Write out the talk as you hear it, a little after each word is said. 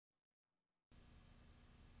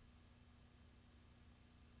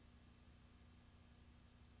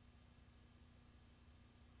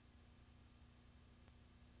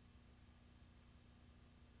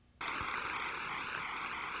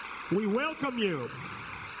We welcome you.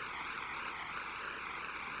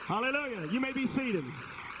 Hallelujah. You may be seated.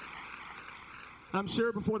 I'm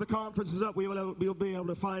sure before the conference is up, we'll be able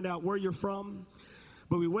to find out where you're from.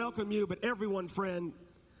 But we welcome you. But everyone, friend,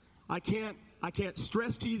 I can't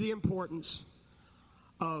stress to you the importance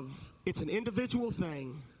of it's an individual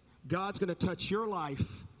thing. God's going to touch your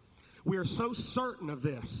life. We are so certain of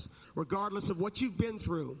this, regardless of what you've been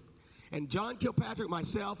through. And John Kilpatrick,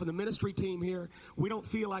 myself, and the ministry team here, we don't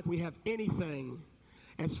feel like we have anything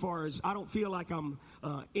as far as, I don't feel like I'm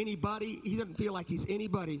anybody. He doesn't feel like he's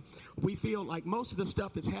anybody. We feel like most of the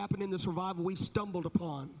stuff that's happened in this revival, we've stumbled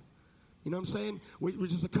upon. You know what I'm saying? We're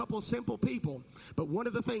just a couple of simple people. But one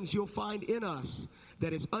of the things you'll find in us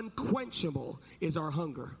that is unquenchable is our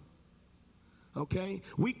hunger. Okay?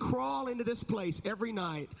 We crawl into this place every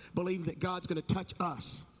night believing that God's going to touch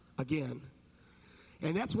us again.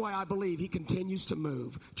 And that's why I believe he continues to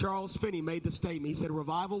move. Charles Finney made the statement. He said,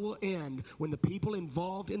 revival will end when the people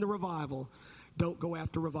involved in the revival don't go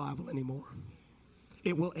after revival anymore.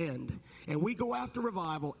 It will end. And we go after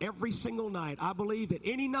revival every single night. I believe that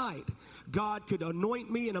any night, God could anoint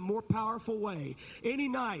me in a more powerful way. Any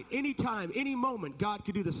night, any time, any moment, God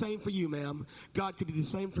could do the same for you, ma'am. God could do the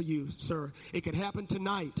same for you, sir. It could happen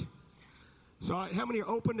tonight. So how many are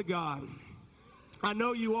open to God? I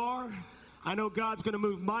know you are. I know God's going to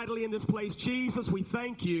move mightily in this place. Jesus, we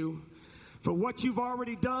thank you for what you've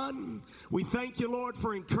already done. We thank you, Lord,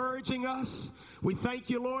 for encouraging us. We thank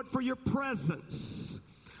you, Lord, for your presence.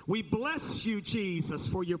 We bless you, Jesus,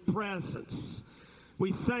 for your presence.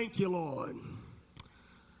 We thank you, Lord.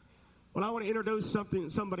 Well, I want to introduce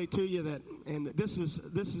somebody to you that, and this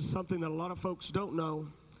is something that a lot of folks don't know.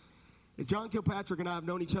 Is John Kilpatrick and I have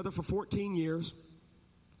known each other for 14 years.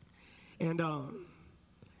 And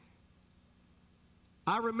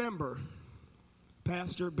I remember,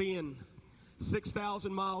 Pastor, being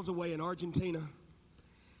 6,000 miles away in Argentina,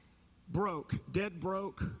 broke, dead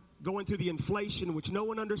broke, going through the inflation, which no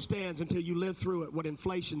one understands until you live through it, what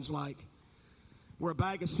inflation's like, where a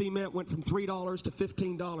bag of cement went from $3 to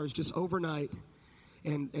 $15 just overnight,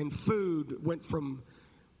 and food went from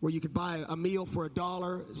where you could buy a meal for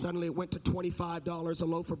 $1, suddenly it went to $25. A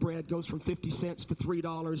loaf of bread goes from 50 cents to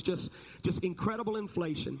 $3, just incredible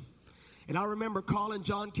inflation. And I remember calling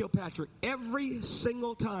John Kilpatrick every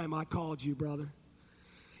single time I called you, brother.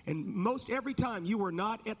 And most every time you were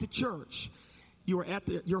not at the church. You were at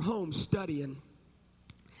your home studying.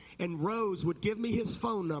 And Rose would give me his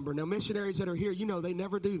phone number. Now, missionaries that are here, you know they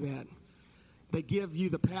never do that. They give you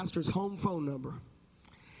the pastor's home phone number.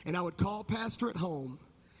 And I would call Pastor at home.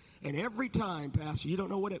 And every time, Pastor, you don't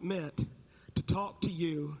know what it meant to talk to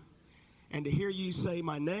you and to hear you say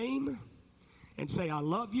my name and say, I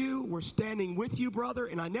love you, we're standing with you, brother.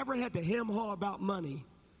 And I never had to hem-haw about money.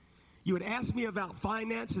 You would ask me about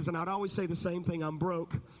finances, and I'd always say the same thing, I'm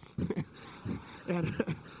broke.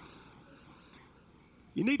 And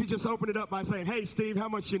you need to just open it up by saying, hey, Steve, how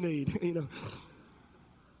much you need? You know.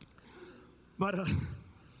 But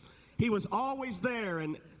he was always there,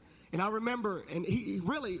 and I remember, and he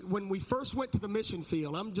really, when we first went to the mission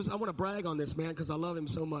field, I want to brag on this man because I love him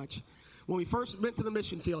so much. When we first went to the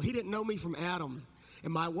mission field, he didn't know me from Adam.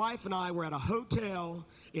 And my wife and I were at a hotel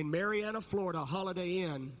in Marianna, Florida, Holiday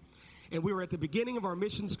Inn. And we were at the beginning of our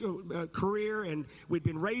mission career, and we'd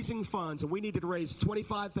been raising funds, and we needed to raise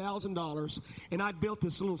 $25,000. And I'd built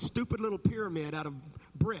this stupid little pyramid out of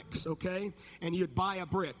bricks, okay? And you'd buy a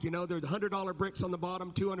brick. You know, there's $100 bricks on the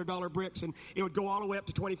bottom, $200 bricks, and it would go all the way up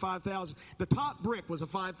to $25,000. The top brick was a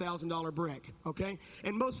 $5,000 brick, okay?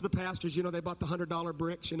 And most of the pastors, you know, they bought the $100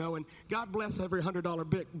 bricks, you know, and God bless every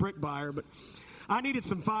 $100 brick buyer, but I needed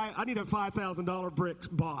a $5,000 brick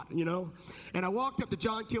bought, you know. And I walked up to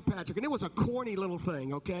John Kilpatrick, and it was a corny little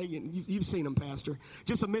thing, okay? You've seen him, Pastor.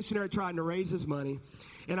 Just a missionary trying to raise his money.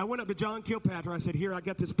 And I went up to John Kilpatrick. I said, here, I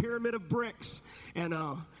got this pyramid of bricks. And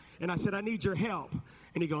I said, I need your help.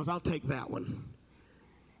 And he goes, I'll take that one.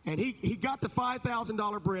 And he got the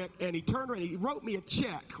 $5,000 brick, and he turned around. He wrote me a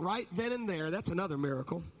check right then and there. That's another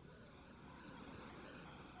miracle.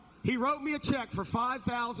 He wrote me a check for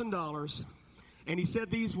 $5,000. And he said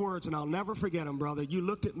these words, and I'll never forget them, brother. You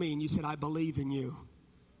looked at me and you said, I believe in you.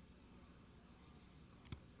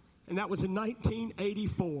 And that was in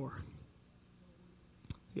 1984.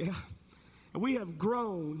 Yeah. And we have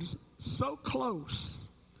grown so close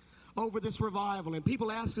over this revival. And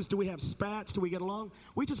people ask us, do we have spats? Do we get along?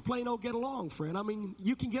 We just plain old get along, friend. I mean,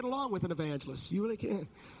 you can get along with an evangelist. You really can.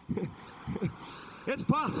 It's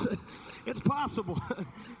possible.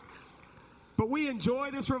 But we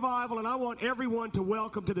enjoy this revival, and I want everyone to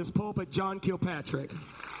welcome to this pulpit John Kilpatrick.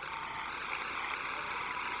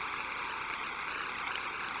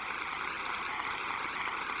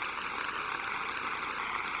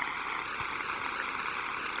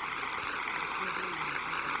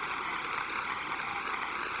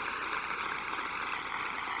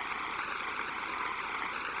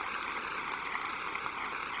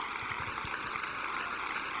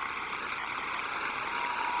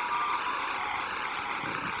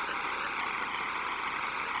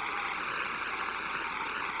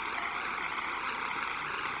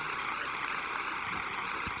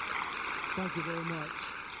 Thank you very much.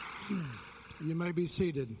 You may be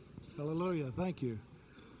seated. Hallelujah. Thank you.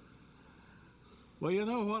 Well, you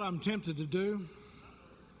know what I'm tempted to do?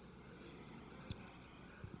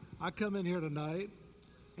 I come in here tonight,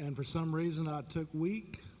 and for some reason I took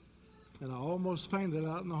weak, and I almost fainted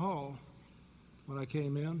out in the hall when I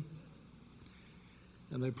came in.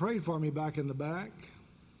 And they prayed for me back in the back.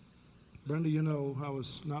 Brenda, you know I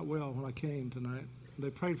was not well when I came tonight. They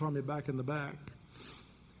prayed for me back in the back.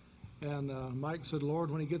 And Mike said, Lord,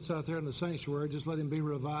 when he gets out there in the sanctuary, just let him be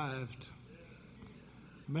revived.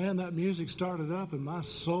 Man, that music started up, and my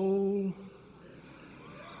soul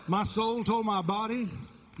told my body,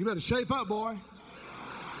 you better shape up, boy.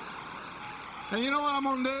 And you know what I'm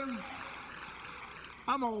going to do?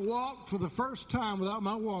 I'm going to walk for the first time without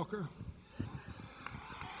my walker.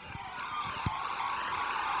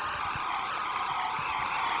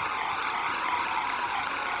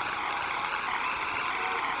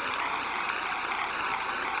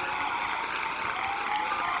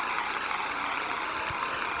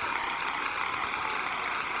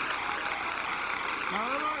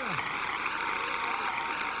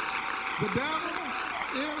 The devil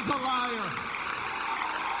is a liar.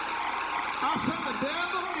 I said the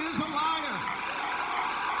devil is a liar.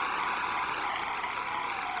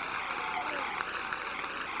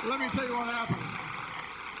 Let me tell you what happened.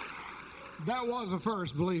 That was a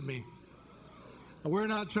first, believe me. We're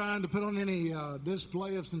not trying to put on any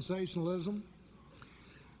display of sensationalism.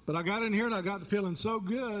 But I got in here and I got feeling so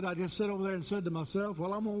good, I just sat over there and said to myself,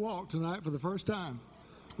 well, I'm going to walk tonight for the first time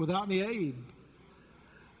without any aid.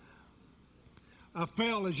 I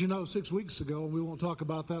fell, as you know, 6 weeks ago, and we won't talk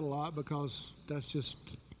about that a lot because that's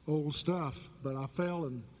just old stuff. But I fell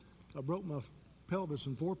and I broke my pelvis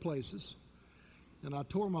in 4 places, and I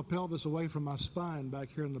tore my pelvis away from my spine back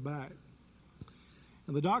here in the back.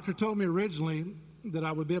 And the doctor told me originally that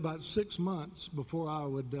I would be about 6 months before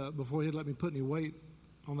he'd let me put any weight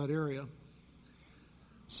on that area.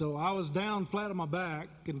 So I was down flat on my back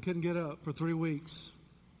and couldn't get up for 3 weeks.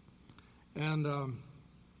 And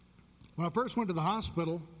when I first went to the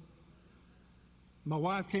hospital, my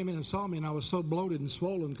wife came in and saw me, and I was so bloated and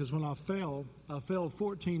swollen because when I fell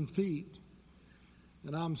 14 feet,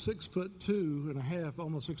 and I'm 6'2.5",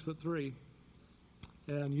 almost 6'3".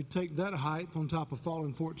 And you take that height on top of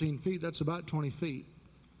falling 14 feet, that's about 20 feet.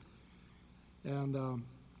 And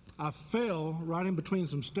I fell right in between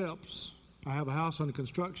some steps. I have a house under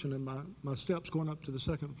construction, and my steps going up to the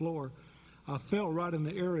second floor. I fell right in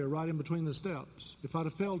the area, right in between the steps. If I'd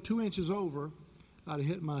have fell 2 inches over, I'd have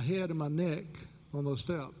hit my head and my neck on those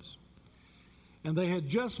steps. And they had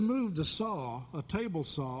just moved a table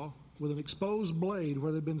saw with an exposed blade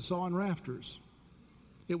where they'd been sawing rafters.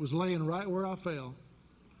 It was laying right where I fell.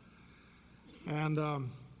 And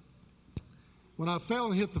when I fell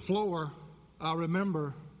and hit the floor, I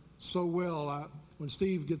remember so well, when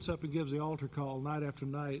Steve gets up and gives the altar call night after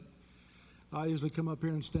night, I usually come up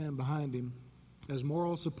here and stand behind him as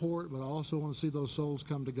moral support, but I also want to see those souls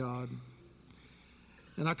come to God.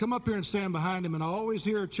 And I come up here and stand behind him, and I always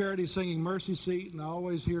hear Charity singing Mercy Seat, and I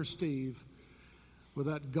always hear Steve with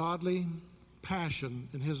that godly passion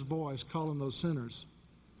in his voice calling those sinners.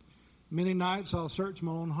 Many nights I'll search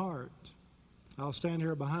my own heart. I'll stand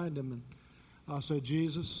here behind him, and I'll say,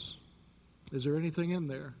 Jesus, is there anything in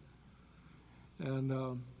there?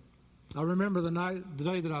 And I remember the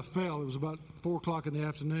day that I fell. It was about 4 o'clock in the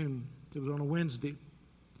afternoon. It was on a Wednesday.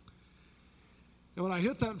 And when I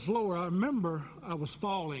hit that floor, I remember I was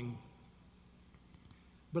falling.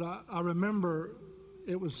 But I remember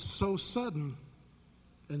it was so sudden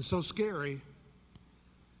and so scary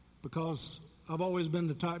because I've always been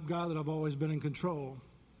the type guy that I've always been in control.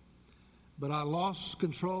 But I lost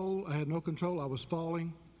control. I had no control. I was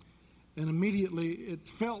falling. And immediately it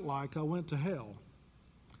felt like I went to hell.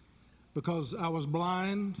 Because I was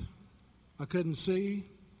blind, I couldn't see,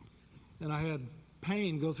 and I had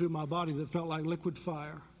pain go through my body that felt like liquid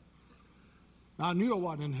fire. I knew I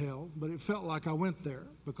wasn't in hell, but it felt like I went there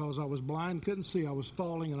because I was blind, couldn't see, I was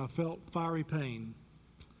falling, and I felt fiery pain.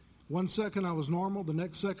 1 second I was normal, the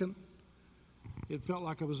next second it felt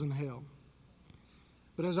like I was in hell.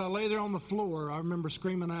 But as I lay there on the floor, I remember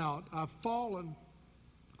screaming out, I've fallen,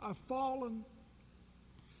 I've fallen.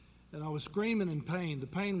 And I was screaming in pain. The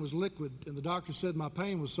pain was liquid, and the doctor said my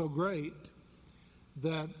pain was so great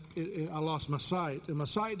that I lost my sight. And my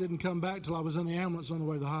sight didn't come back till I was in the ambulance on the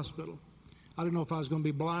way to the hospital. I didn't know if I was going to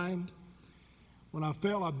be blind. When I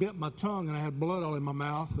fell, I bit my tongue, and I had blood all in my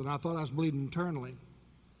mouth, and I thought I was bleeding internally.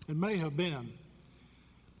 It may have been.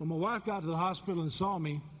 When my wife got to the hospital and saw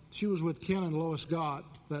me, she was with Ken and Lois Gott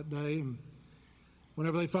that day,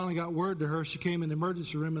 Whenever they finally got word to her, she came in the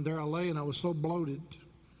emergency room, and there I lay, and I was so bloated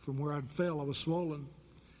from where I'd fell. I was swollen.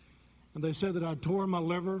 And they said that I'd torn my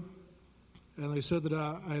liver, and they said that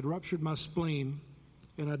I had ruptured my spleen,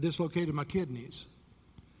 and I dislocated my kidneys.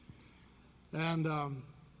 And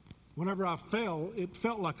whenever I fell, it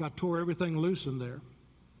felt like I tore everything loose in there.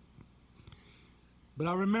 But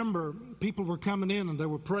I remember people were coming in, and they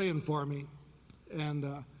were praying for me.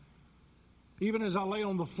 And even as I lay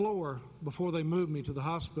on the floor before they moved me to the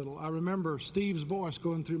hospital, I remember Steve's voice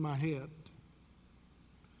going through my head.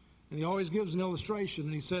 And he always gives an illustration,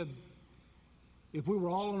 and he said, if we were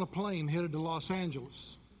all on a plane headed to Los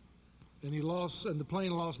Angeles, and the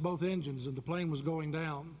plane lost both engines, and the plane was going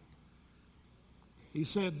down, he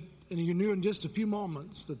said, and you knew in just a few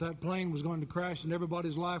moments that that plane was going to crash and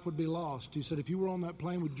everybody's life would be lost. He said, if you were on that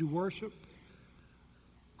plane, would you worship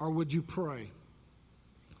or would you pray?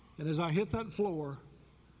 And as I hit that floor,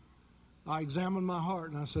 I examined my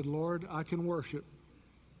heart and I said, Lord, I can worship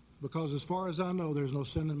because as far as I know, there's no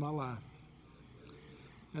sin in my life.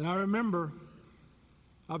 And I remember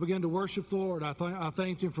I began to worship the Lord. I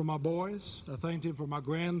thanked Him for my boys. I thanked Him for my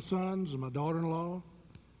grandsons and my daughter-in-law,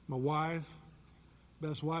 my wife,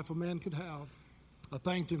 best wife a man could have. I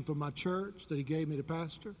thanked Him for my church that He gave me to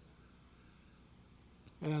pastor.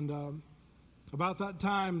 And about that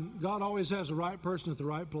time, God always has the right person at the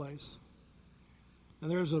right place. And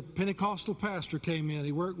there's a Pentecostal pastor came in.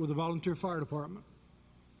 He worked with the volunteer fire department.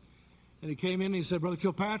 And he came in and he said, Brother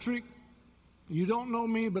Kilpatrick, you don't know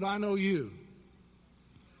me, but I know you.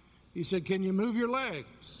 He said, can you move your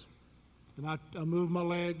legs? And I moved my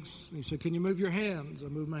legs. And he said, can you move your hands? I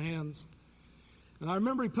moved my hands. And I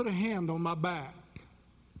remember he put a hand on my back.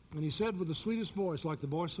 And he said with the sweetest voice, like the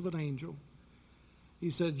voice of an angel,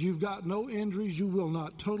 he said, you've got no injuries you will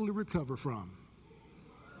not totally recover from.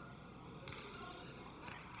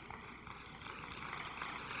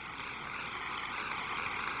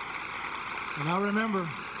 And I remember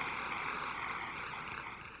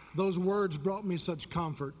those words brought me such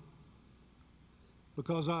comfort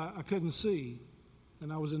because I couldn't see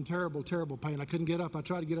and I was in terrible, terrible pain. I couldn't get up. I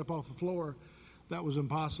tried to get up off the floor. That was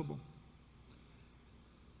impossible.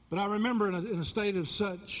 But I remember in a state of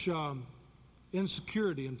such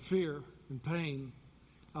insecurity and fear and pain,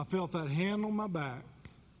 I felt that hand on my back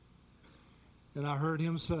and I heard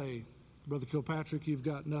Him say, Brother Kilpatrick, you've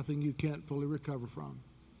got nothing you can't fully recover from.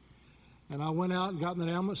 And I went out and got in that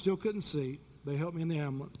ambulance, still couldn't see. They helped me in the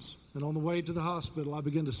ambulance. And on the way to the hospital, I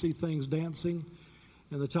began to see things dancing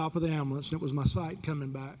in the top of the ambulance, and it was my sight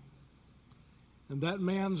coming back. And that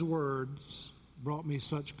man's words brought me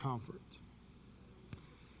such comfort.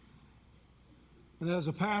 And as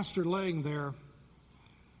a pastor laying there,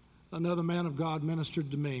 another man of God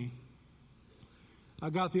ministered to me. I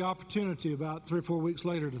got the opportunity about 3 or 4 weeks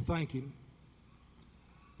later to thank him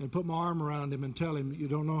and put my arm around him and tell him, you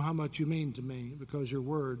don't know how much you mean to me because your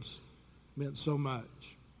words meant so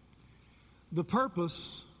much. The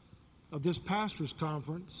purpose of this pastor's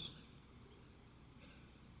conference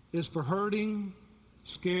is for hurting,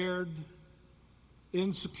 scared,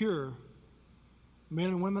 insecure men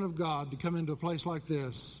and women of God to come into a place like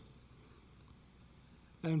this.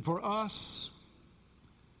 And for us,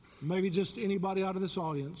 maybe just anybody out of this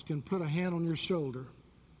audience can put a hand on your shoulder,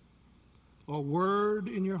 a word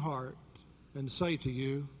in your heart, and say to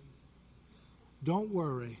you, don't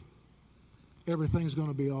worry, everything's going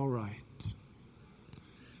to be all right.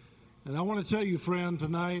 And I want to tell you, friend,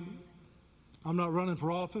 tonight, I'm not running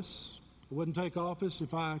for office. I wouldn't take office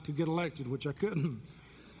if I could get elected, which I couldn't.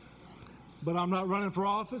 But I'm not running for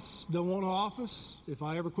office, don't want an office. If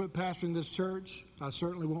I ever quit pastoring this church, I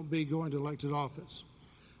certainly won't be going to elected office.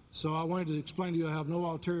 So I wanted to explain to you I have no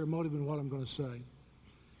ulterior motive in what I'm going to say.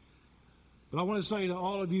 But I want to say to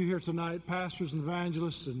all of you here tonight, pastors and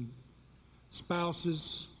evangelists and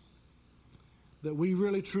spouses, that we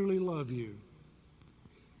really truly love you.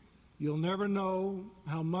 You'll never know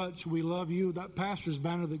how much we love you. That pastor's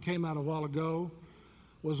banner that came out a while ago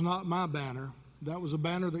was not my banner. That was a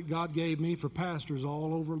banner that God gave me for pastors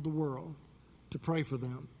all over the world to pray for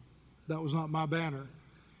them. That was not my banner,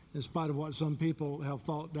 in spite of what some people have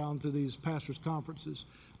thought down through these pastors' conferences.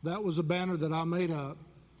 That was a banner that I made up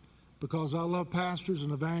because I love pastors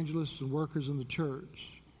and evangelists and workers in the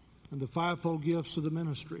church and the fivefold gifts of the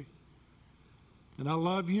ministry. And I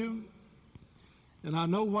love you, and I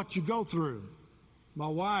know what you go through. My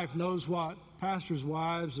wife knows what pastors'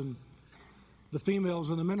 wives and the females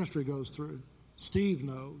in the ministry goes through. Steve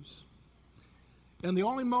knows. And the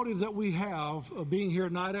only motive that we have of being here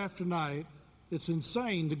night after night, it's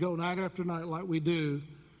insane to go night after night like we do,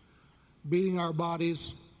 beating our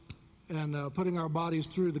bodies and putting our bodies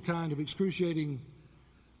through the kind of excruciating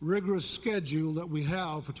rigorous schedule that we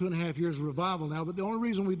have for 2.5 years of revival now, but the only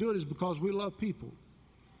reason we do it is because we love people.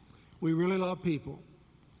 We really love people.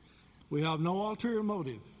 We have no ulterior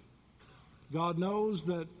motive. God knows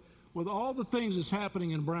that with all the things that's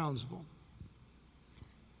happening in Brownsville,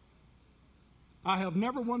 I have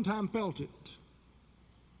never one time felt it.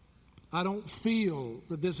 I don't feel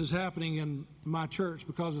that this is happening in my church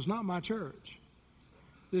because it's not my church.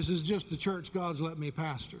 This is just the church God's let me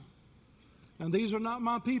pastor. And these are not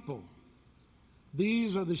my people.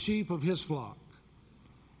 These are the sheep of his flock.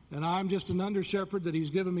 And I'm just an under shepherd that he's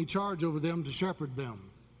given me charge over them to shepherd them.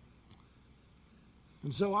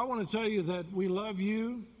 And so I want to tell you that we love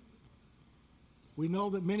you. We know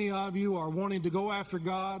that many of you are wanting to go after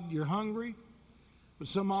God. You're hungry. But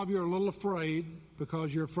some of you are a little afraid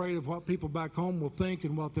because you're afraid of what people back home will think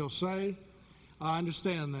and what they'll say. I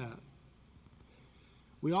understand that.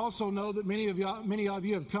 We also know that many of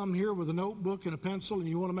you have come here with a notebook and a pencil, and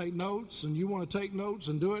you want to make notes, and you want to take notes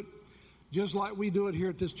and do it just like we do it here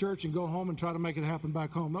at this church and go home and try to make it happen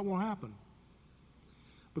back home. That won't happen.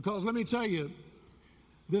 Because let me tell you,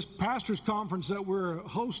 this pastors' conference that we're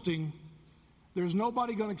hosting, there's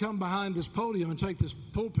nobody going to come behind this podium and take this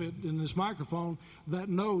pulpit and this microphone that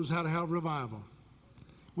knows how to have revival.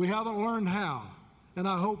 We haven't learned how, and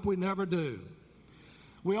I hope we never do.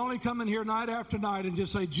 We only come in here night after night and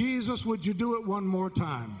just say, Jesus, would you do it one more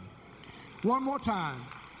time? One more time.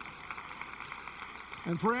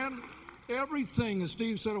 And friend, everything, as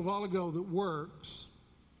Steve said a while ago, that works,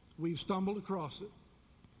 we've stumbled across it.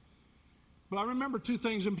 But I remember two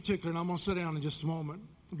things in particular, and I'm going to sit down in just a moment.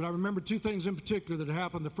 But I remember two things in particular that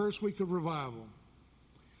happened the first week of revival.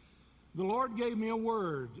 The Lord gave me a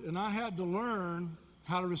word, and I had to learn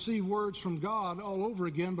how to receive words from God all over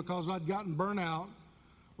again because I'd gotten burnt out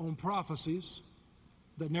on prophecies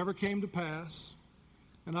that never came to pass,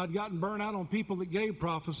 and I'd gotten burnt out on people that gave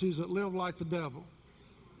prophecies that lived like the devil.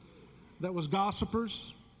 That was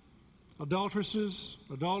gossipers, adulteresses,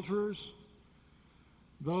 adulterers,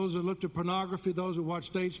 those that looked at pornography, those that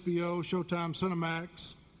watched HBO, Showtime,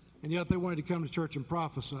 Cinemax, and yet they wanted to come to church and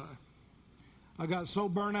prophesy. I got so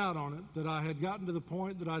burnt out on it that I had gotten to the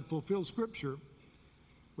point that I'd fulfilled Scripture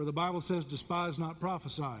where the Bible says, despise not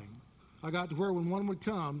prophesying. I got to where when one would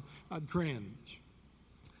come, I'd cringe.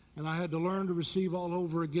 And I had to learn to receive all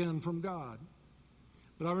over again from God.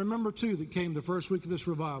 But I remember, too, that came the first week of this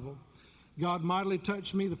revival. God mightily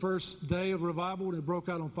touched me the first day of revival when it broke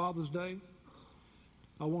out on Father's Day.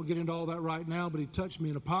 I won't get into all that right now, but he touched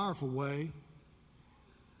me in a powerful way.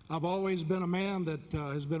 I've always been a man that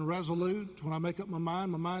has been resolute. When I make up my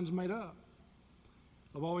mind's made up.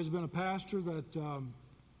 I've always been a pastor that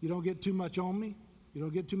you don't get too much on me. You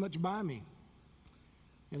don't get too much by me.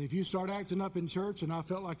 And if you start acting up in church and I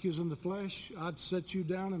felt like you was in the flesh, I'd set you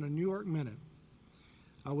down in a New York minute.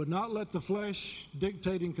 I would not let the flesh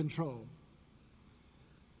dictate and control.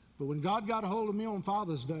 But when God got a hold of me on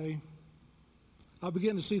Father's Day, I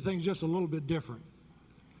began to see things just a little bit different.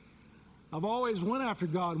 I've always went after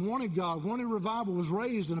God, wanted revival, was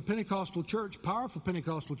raised in a Pentecostal church, powerful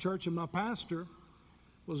Pentecostal church, and my pastor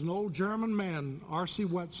was an old German man, R.C.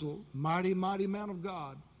 Wetzel, mighty, mighty man of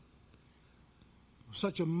God.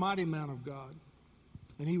 Such a mighty man of God.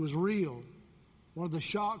 And he was real. One of the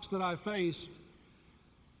shocks that I faced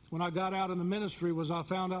when I got out in the ministry was I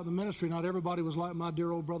found out in the ministry not everybody was like my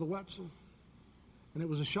dear old brother Wetzel. And it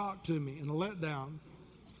was a shock to me and a letdown.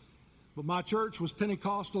 But my church was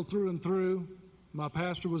Pentecostal through and through. My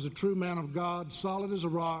pastor was a true man of God, solid as a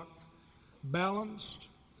rock, balanced,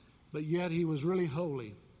 but yet he was really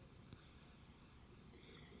holy.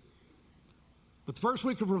 But the first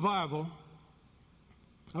week of revival,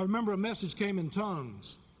 I remember a message came in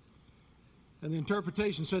tongues. And the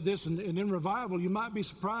interpretation said this, and in revival, you might be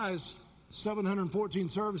surprised, 714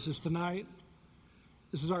 services tonight.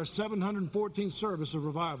 This is our 714th service of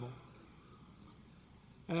revival.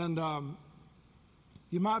 And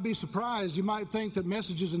you might be surprised, you might think that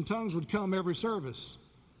messages in tongues would come every service,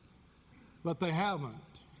 but they haven't.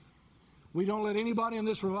 We don't let anybody in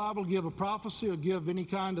this revival give a prophecy or give any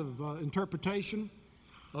kind of interpretation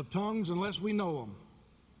of tongues unless we know them.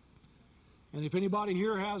 And if anybody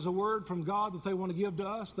here has a word from God that they want to give to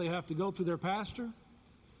us, they have to go through their pastor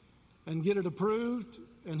and get it approved,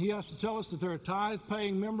 and he has to tell us that they're a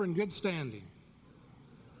tithe-paying member in good standing.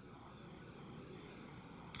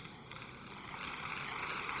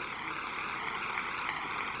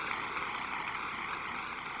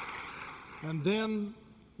 And then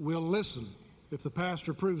we'll listen if the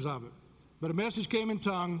pastor approves of it. But a message came in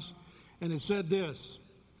tongues, and it said this.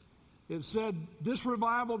 It said, this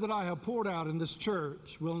revival that I have poured out in this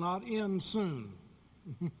church will not end soon.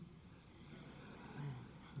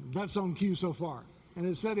 That's on cue so far. And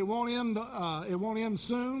it said it won't end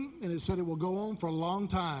soon, and it said it will go on for a long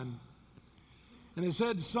time. And it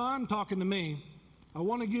said, son, talking to me, I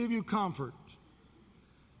want to give you comfort.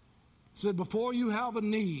 It said, before you have a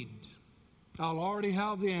need, I'll already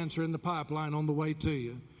have the answer in the pipeline on the way to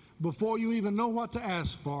you. Before you even know what to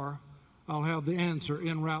ask for, I'll have the answer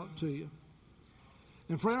en route to you.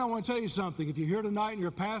 And friend, I want to tell you something. If you're here tonight and you're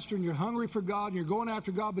a pastor and you're hungry for God and you're going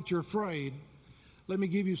after God but you're afraid, let me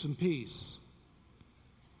give you some peace.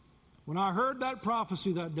 When I heard that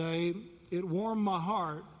prophecy that day, it warmed my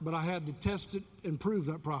heart, but I had to test it and prove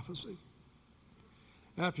that prophecy.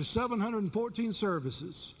 After 714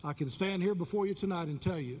 services, I can stand here before you tonight and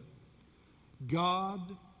tell you, God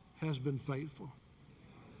has been faithful.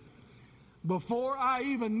 Before I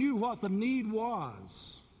even knew what the need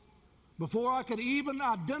was, before I could even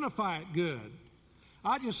identify it good,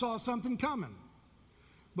 I just saw something coming.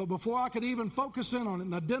 But before I could even focus in on it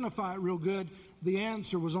and identify it real good, the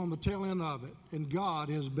answer was on the tail end of it. And God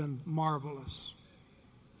has been marvelous.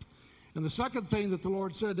 And the second thing that the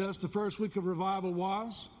Lord said to us the first week of revival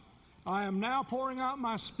was, I am now pouring out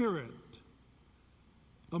my Spirit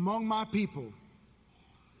among my people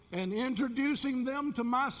and introducing them to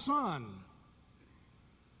my Son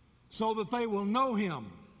so that they will know Him.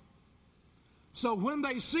 So when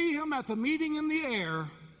they see Him at the meeting in the air,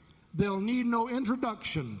 they'll need no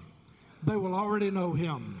introduction. They will already know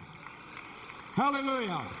Him.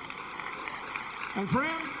 Hallelujah. And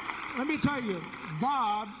friend, let me tell you,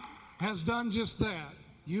 God has done just that.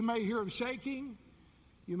 You may hear of shaking,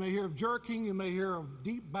 you may hear of jerking, you may hear of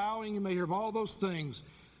deep bowing, you may hear of all those things.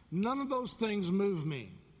 None of those things move me.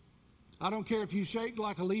 I don't care if you shake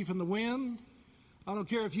like a leaf in the wind. I don't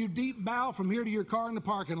care if you deep bow from here to your car in the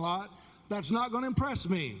parking lot. That's not going to impress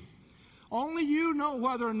me. Only you know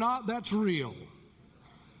whether or not that's real.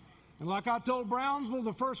 And like I told Brownsville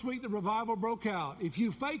the first week the revival broke out, if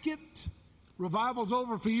you fake it, revival's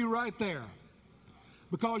over for you right there.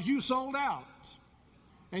 Because you sold out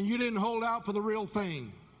and you didn't hold out for the real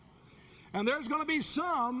thing. And there's going to be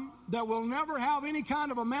some that will never have any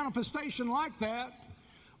kind of a manifestation like that,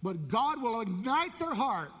 but God will ignite their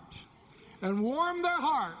heart and warm their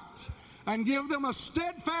heart and give them a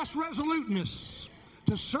steadfast resoluteness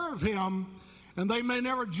to serve Him, and they may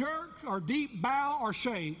never jerk or deep bow or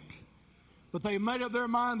shake, but they made up their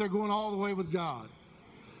mind they're going all the way with God.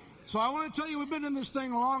 So I want to tell you, we've been in this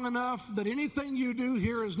thing long enough that anything you do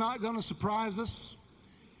here is not going to surprise us,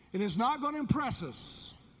 and it's not going to impress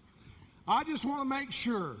us. I just want to make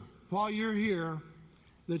sure while you're here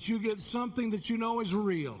that you get something that you know is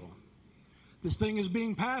real. This thing is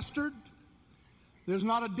being pastored. There's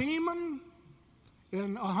not a demon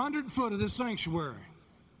in 100 foot of this sanctuary.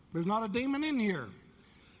 There's not a demon in here.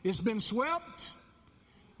 It's been swept.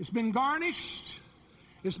 It's been garnished.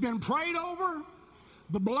 It's been prayed over.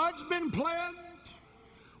 The blood's been pled.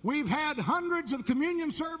 We've had hundreds of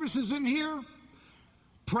communion services in here.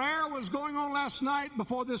 Prayer was going on last night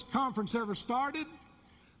before this conference ever started.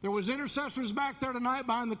 There was intercessors back there tonight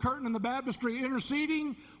behind the curtain in the baptistry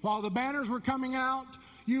interceding while the banners were coming out.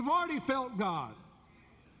 You've already felt God.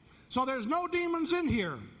 So there's no demons in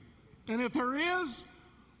here. And if there is,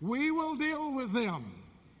 we will deal with them.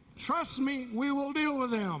 Trust me, we will deal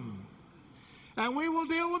with them. And we will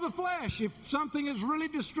deal with the flesh. If something is really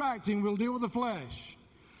distracting, we'll deal with the flesh.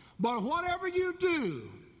 But whatever you do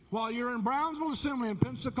while you're in Brownsville Assembly in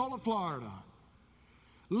Pensacola, Florida,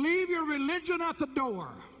 leave your religion at the door.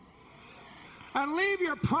 And leave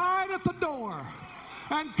your pride at the door.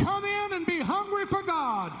 And come in and be hungry for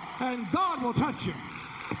God. And God will touch you.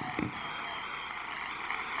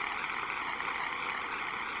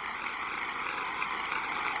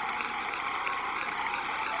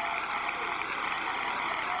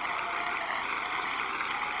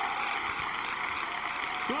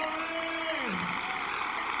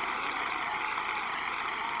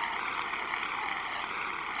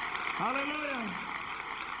 Hallelujah.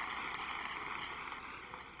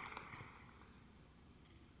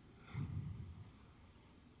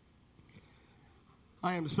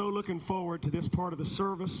 I am so looking forward to this part of the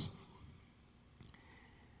service.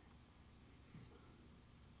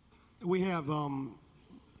 We have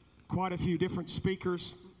quite a few different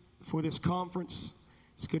speakers for this conference.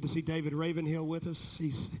 It's good to see David Ravenhill with us.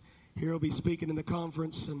 He's here. He'll be speaking in the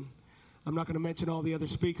conference, and I'm not going to mention all the other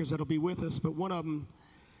speakers that'll be with us, but one of them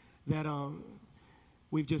that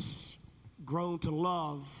we've just grown to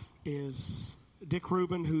love is Dick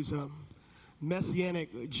Reuben, who's a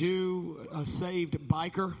Messianic Jew, a saved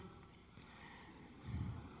biker.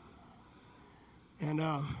 And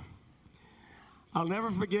I'll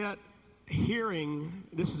never forget hearing,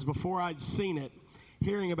 this is before I'd seen it,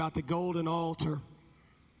 hearing about the golden altar.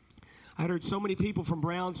 I heard so many people from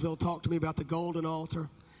Brownsville talk to me about the golden altar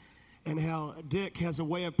and how Dick has a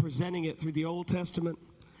way of presenting it through the Old Testament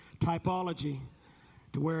typology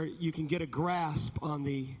to where you can get a grasp on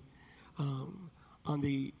the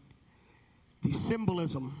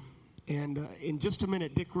symbolism. And in just a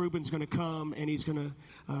minute, Dick Reuben's going to come, and he's going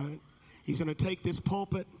to take this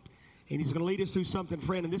pulpit, and he's going to lead us through something,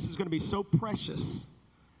 friend. And this is going to be so precious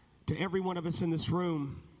to every one of us in this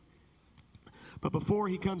room. But before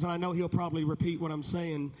he comes, and I know he'll probably repeat what I'm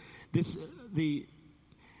saying, the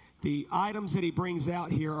items that he brings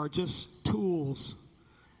out here are just tools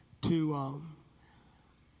to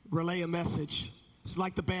relay a message. It's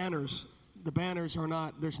like the banners. The banners are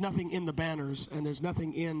not, there's nothing in the banners, and there's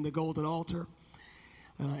nothing in the golden altar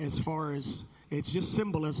as far as, it's just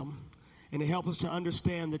symbolism. And it helps us to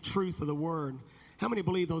understand the truth of the word. How many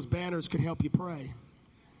believe those banners could help you pray?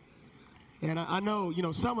 And I know,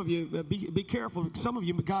 some of you, be careful. Some of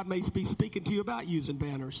you, God may be speaking to you about using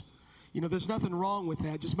banners. There's nothing wrong with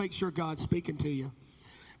that. Just make sure God's speaking to you.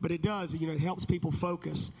 But it does, it helps people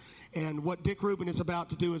focus. And what Dick Reuben is about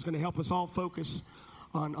to do is going to help us all focus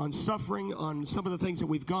on suffering, on some of the things that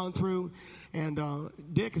we've gone through. And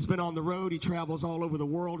Dick has been on the road. He travels all over the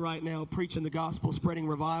world right now, preaching the gospel, spreading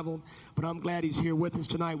revival. But I'm glad he's here with us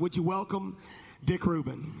tonight. Would you welcome Dick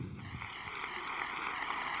Reuben?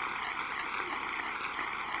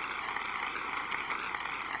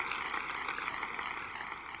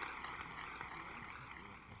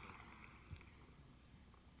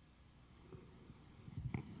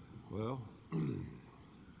 Well,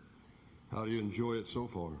 how do you enjoy it so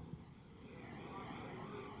far?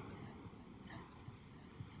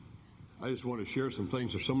 I just want to share some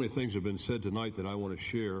things. There's so many things that have been said tonight that I want to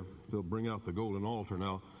share. They'll bring out the golden altar.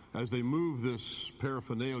 Now, as they move this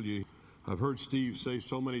paraphernalia, I've heard Steve say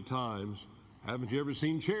so many times, haven't you ever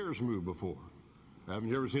seen chairs move before? Haven't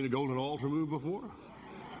you ever seen a golden altar move before?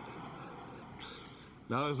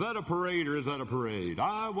 Now, is that a parade or is that a parade?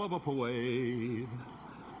 I love a parade.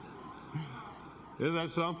 Isn't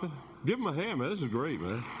that something? Give him a hand, man. This is great,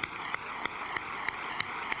 man.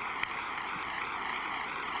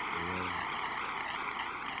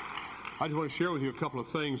 I just want to share with you a couple of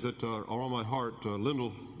things that are on my heart.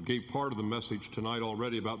 Lyndall gave part of the message tonight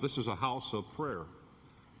already about this is a house of prayer.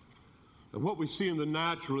 And what we see in the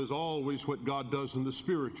natural is always what God does in the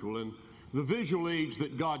spiritual. And the visual aids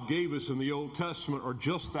that God gave us in the Old Testament are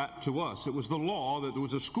just that to us. It was the law that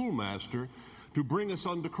was a schoolmaster to bring us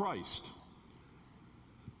unto Christ.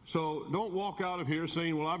 So don't walk out of here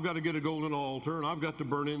saying, well, I've got to get a golden altar and I've got to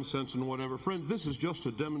burn incense and whatever. Friend, this is just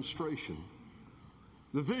a demonstration.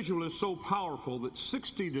 The visual is so powerful that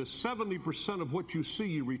 60 to 70% of what you see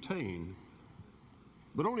you retain,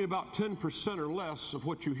 but only about 10% or less of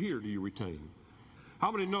what you hear do you retain.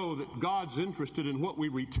 How many know that God's interested in what we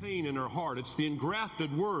retain in our heart? It's the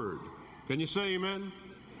engrafted word. Can you say amen?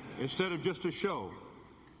 Instead of just a show.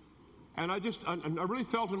 And I really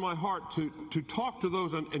felt in my heart to talk to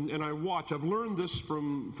those, and I watch. I've learned this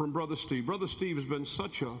from Brother Steve. Brother Steve has been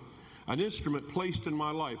such an instrument placed in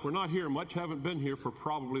my life. We're not here much, haven't been here for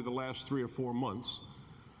probably the last 3 or 4 months,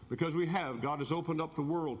 because God has opened up the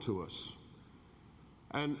world to us.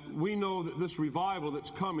 And we know that this revival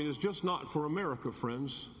that's coming is just not for America,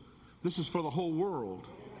 friends. This is for the whole world.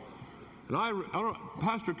 And I don't,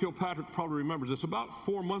 Pastor Kilpatrick probably remembers this. About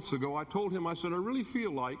 4 months ago, I told him, I said, I really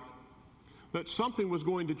feel like that something was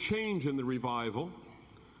going to change in the revival,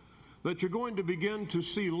 that you're going to begin to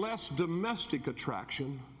see less domestic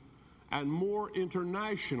attraction and more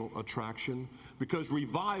international attraction, because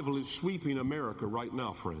revival is sweeping America right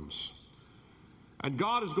now, friends. And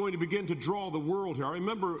God is going to begin to draw the world here. I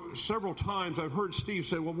remember several times I've heard Steve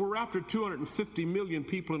say, well, we're after 250 million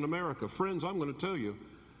people in America. Friends, I'm going to tell you,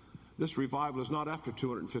 this revival is not after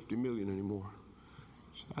 250 million anymore.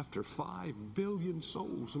 It's after 5 billion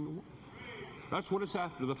souls in the world. That's what it's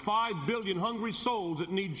after, the 5 billion hungry souls that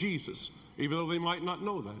need Jesus, even though they might not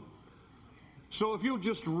know that. So if you'll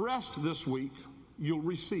just rest this week, you'll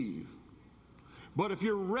receive. But if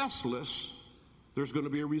you're restless, there's going to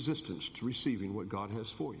be a resistance to receiving what God has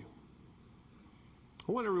for you.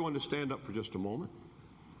 I want everyone to stand up for just a moment.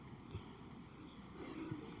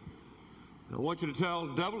 I want you to tell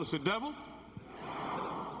the devil, I said, devil,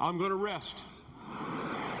 I'm going to rest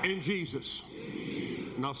in Jesus.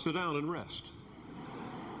 Now sit down and rest.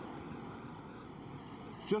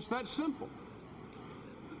 Just that simple.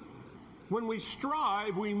 When we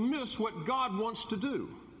strive, we miss what God wants to do.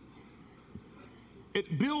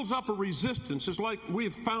 It builds up a resistance. It's like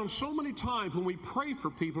we've found so many times when we pray for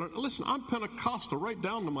people. And listen, I'm Pentecostal right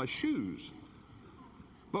down to my shoes.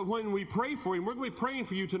 But when we pray for you, we're going to be praying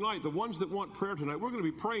for you tonight. The ones that want prayer tonight, we're going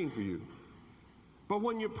to be praying for you. But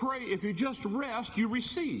when you pray, if you just rest, you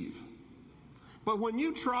receive. But when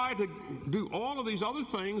you try to do all of these other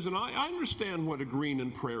things, and I understand what agreeing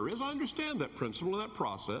in prayer is, I understand that principle and that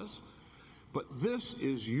process, but this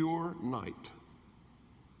is your night.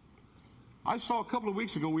 I saw a couple of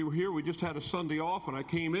weeks ago, we were here, we just had a Sunday off, and I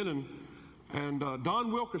came in, and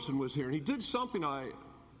Don Wilkerson was here, and he did something,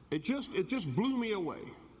 it just blew me away.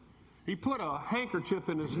 He put a handkerchief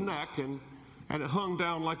in his neck, and it hung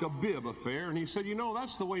down like a bib affair, and he said, you know,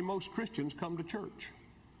 that's the way most Christians come to church.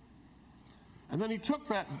 And then he took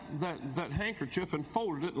that handkerchief and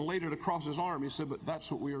folded it and laid it across his arm. He said, but that's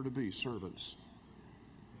what we are to be, servants.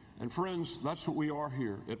 And friends, that's what we are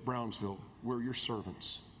here at Brownsville. We're your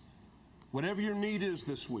servants. Whatever your need is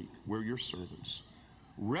this week, we're your servants.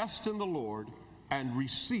 Rest in the Lord and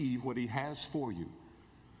receive what he has for you.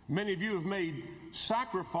 Many of you have made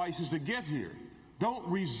sacrifices to get here. Don't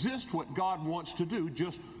resist what God wants to do.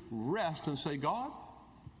 Just rest and say, God,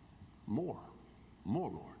 more,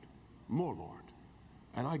 Lord, more, Lord.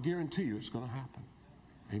 And I guarantee you it's going to happen.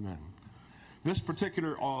 Amen. This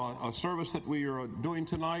particular service that we are doing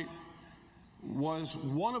tonight was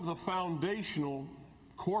one of the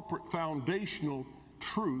corporate foundational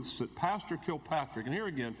truths that Pastor Kilpatrick, and here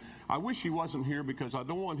again, I wish he wasn't here because I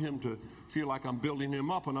don't want him to feel like I'm building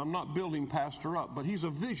him up, and I'm not building Pastor up, but he's a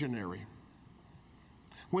visionary.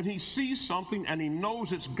 When he sees something and he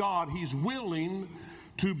knows it's God, he's willing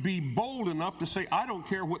to be bold enough to say, I don't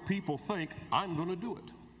care what people think, I'm going to do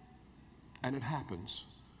it. And it happens.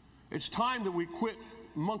 It's time that we quit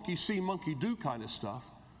monkey see, monkey do kind of stuff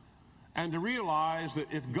and to realize that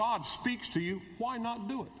if God speaks to you, why not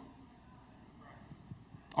do it?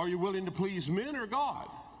 Are you willing to please men or God?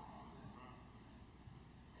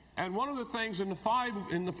 And one of the things in the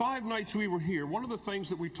five nights we were here, one of the things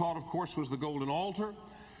that we taught, of course, was the golden altar.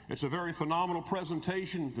 It's a very phenomenal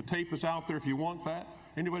presentation. The tape is out there if you want that.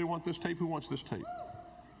 Anybody want this tape? Who wants this tape?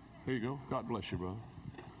 Here you go. God bless you, brother.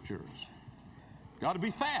 Sure is. Got to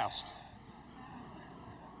be fast.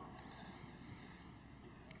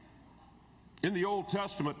 In the Old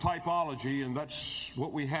Testament, typology, and that's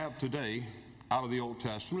what we have today out of the Old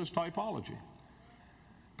Testament, is typology.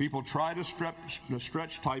 People try to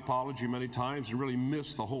stretch typology many times and really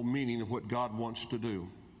miss the whole meaning of what God wants to do.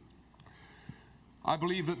 I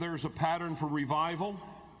believe that there's a pattern for revival.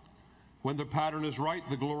 When the pattern is right,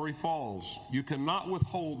 the glory falls. You cannot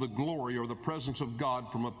withhold the glory or the presence of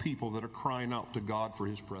God from a people that are crying out to God for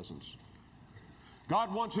his presence.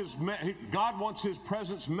 God wants his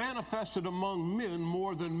presence manifested among men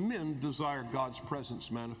more than men desire God's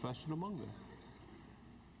presence manifested among them.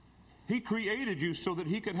 He created you so that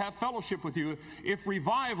he could have fellowship with you. If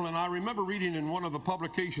revival, and I remember reading in one of the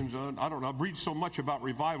publications, I don't know, I've read so much about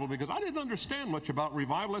revival because I didn't understand much about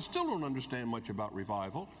revival. I still don't understand much about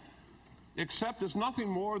revival, except it's nothing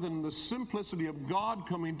more than the simplicity of God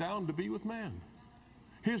coming down to be with man.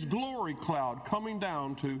 His glory cloud coming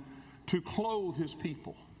down to clothe his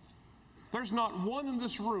people. There's not one in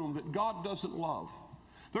this room that God doesn't love.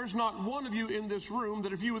 There's not one of you in this room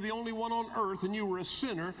that if you were the only one on earth and you were a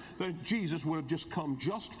sinner, that Jesus would have just come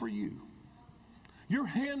just for you. You're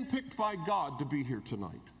handpicked by God to be here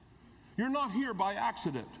tonight. You're not here by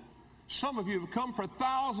accident. Some of you have come for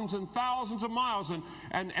thousands and thousands of miles,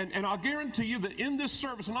 and I'll guarantee you that in this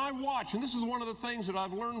service, and I watch, and this is one of the things that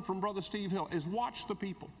I've learned from Brother Steve Hill, is watch the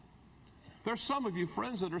people. There's some of you,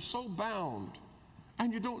 friends, that are so bound,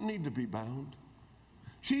 and you don't need to be bound.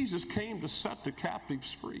 Jesus came to set the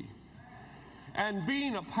captives free. And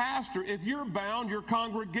being a pastor, if you're bound, your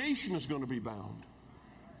congregation is going to be bound.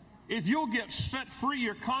 If you'll get set free,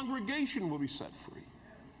 your congregation will be set free.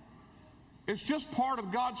 It's just part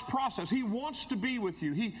of God's process. He wants to be with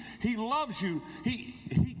you. He loves you. He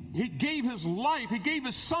gave his life. He gave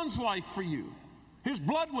his son's life for you. His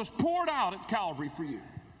blood was poured out at Calvary for you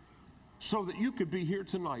so that you could be here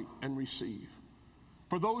tonight and receive.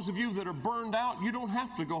 For those of you that are burned out, you don't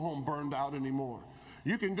have to go home burned out anymore.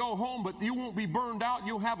 You can go home, but you won't be burned out.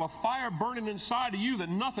 You'll have a fire burning inside of you that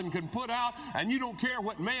nothing can put out, and you don't care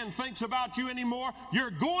what man thinks about you anymore.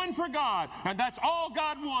 You're going for God, and that's all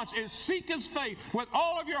God wants is seek his faith with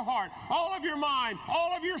all of your heart, all of your mind,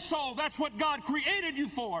 all of your soul. That's what God created you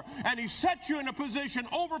for, and he set you in a position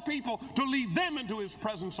over people to lead them into his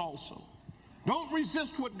presence also. Don't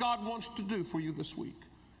resist what God wants to do for you this week.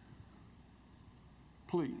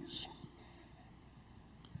 Please.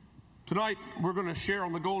 Tonight, we're going to share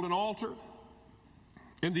on the golden altar.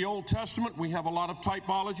 In the Old Testament, we have a lot of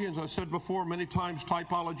typology. As I said before, many times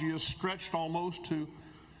typology is stretched almost to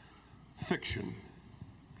fiction.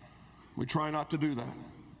 We try not to do that.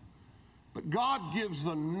 But God gives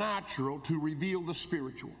the natural to reveal the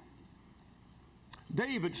spiritual.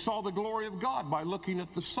 David saw the glory of God by looking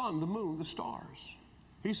at the sun, the moon, the stars.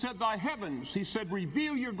 He said, thy heavens, he said,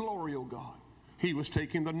 reveal your glory, O God. He was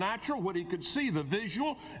taking the natural, what he could see, the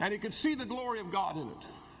visual, and he could see the glory of God in it.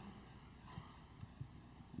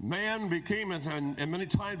 Man became, and many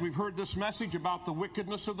times we've heard this message about the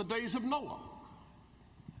wickedness of the days of Noah.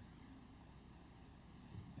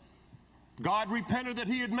 God repented that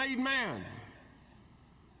he had made man.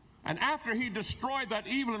 And after he destroyed that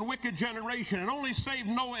evil and wicked generation and only saved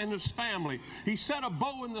Noah and his family, he set a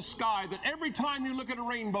bow in the sky that every time you look at a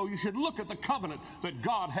rainbow, you should look at the covenant that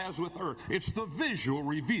God has with earth. It's the visual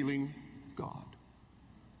revealing God.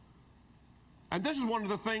 And this is one of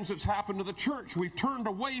the things that's happened to the church. We've turned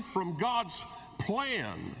away from God's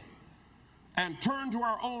plan and turned to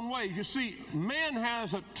our own ways. You see, man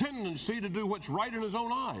has a tendency to do what's right in his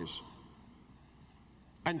own eyes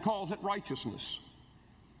and calls it righteousness.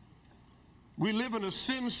 We live in a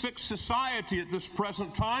sin-sick society at this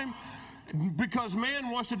present time because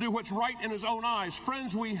man wants to do what's right in his own eyes.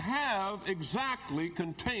 Friends, we have exactly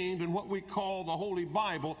contained in what we call the Holy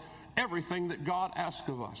Bible everything that God asks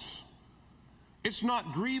of us. It's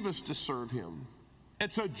not grievous to serve him.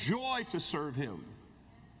 It's a joy to serve him.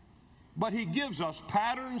 But he gives us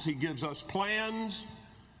patterns, he gives us plans,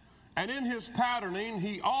 and in his patterning,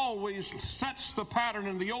 he always sets the pattern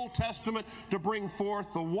in the Old Testament to bring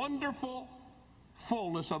forth the wonderful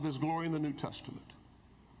fullness of his glory in the New Testament.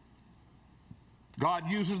 God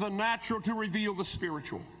uses the natural to reveal the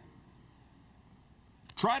spiritual.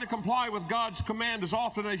 Try to comply with God's command as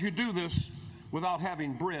often as you do this without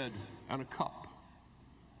having bread and a cup.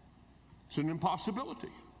 It's an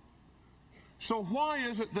impossibility. So why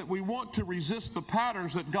is it that we want to resist the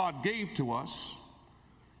patterns that God gave to us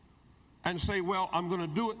and say, well, I'm going to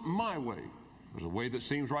do it my way? There's a way that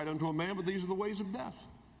seems right unto a man, but these are the ways of death.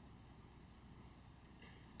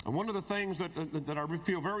 And one of the things that I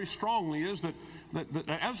feel very strongly is that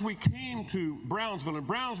as we came to Brownsville, and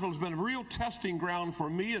Brownsville has been a real testing ground for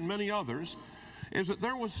me and many others, is that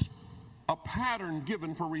there was a pattern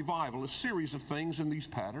given for revival, a series of things in these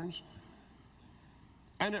patterns.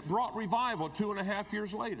 And it brought revival 2.5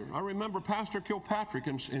 years later. I remember Pastor Kilpatrick,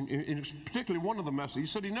 in particularly one of the messages, he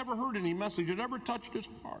said he never heard any message that ever touched his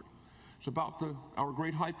heart. It's about our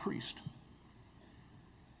great high priest.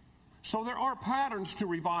 So there are patterns to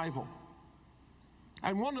revival.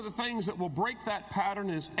 And one of the things that will break that pattern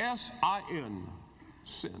is S-I-N,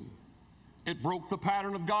 sin. It broke the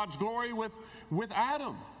pattern of God's glory with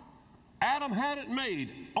Adam. Adam had it made.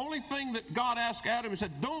 Only thing that God asked Adam, he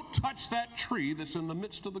said, don't touch that tree that's in the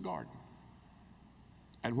midst of the garden.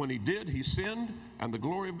 And when he did, he sinned, and the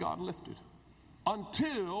glory of God lifted.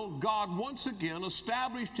 Until God once again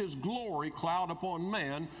established his glory cloud upon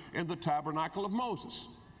man in the tabernacle of Moses.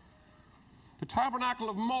 The tabernacle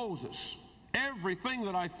of Moses, everything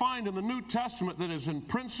that I find in the New Testament that is in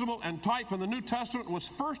principle and type in the New Testament was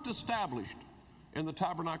first established in the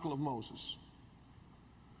tabernacle of Moses.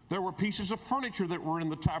 There were pieces of furniture that were in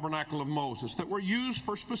the tabernacle of Moses that were used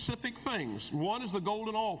for specific things. One is the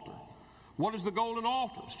golden altar. What is the golden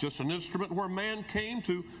altar? It's just an instrument where man came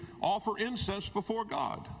to offer incense before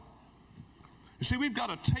God. You see, we've got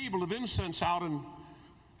a table of incense out in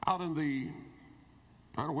the,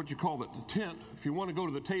 I don't know what you call it, the tent. If you want to go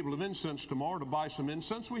to the table of incense tomorrow to buy some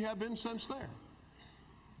incense, we have incense there.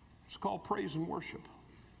 It's called praise and worship.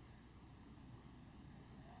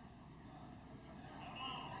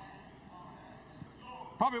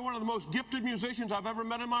 Probably one of the most gifted musicians I've ever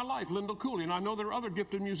met in my life, Lyndall Cooley, and I know there are other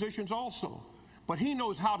gifted musicians also. But he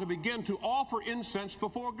knows how to begin to offer incense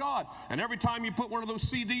before God. And every time you put one of those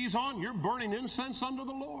CDs on, you're burning incense unto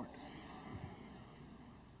the Lord.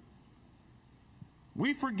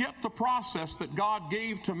 We forget the process that God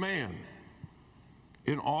gave to man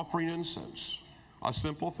in offering incense. A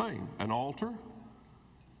simple thing, an altar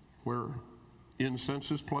where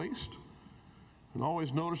incense is placed. And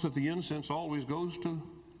always notice that the incense always goes to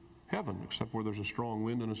heaven, except where there's a strong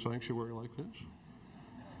wind in a sanctuary like this.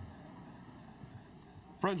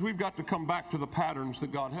 Friends, we've got to come back to the patterns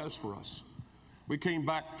that God has for us. We came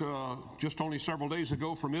back just only several days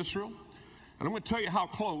ago from Israel, and I'm going to tell you how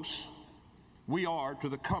close we are to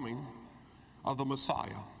the coming of the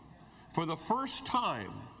Messiah. For the first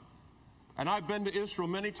time, and I've been to Israel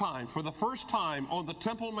many times, for the first time on the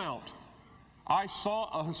Temple Mount, I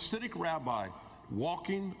saw a Hasidic rabbi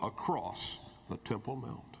walking across the Temple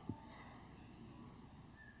Mount.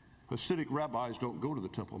 Hasidic rabbis don't go to the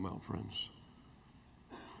Temple Mount, friends.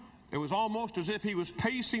 It was almost as if he was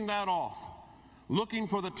pacing that off, looking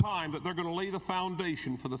for the time that they're going to lay the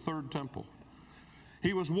foundation for the third temple.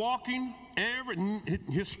 He was walking,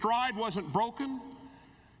 his stride wasn't broken.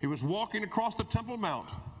 He was walking across the Temple Mount,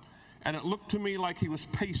 and it looked to me like he was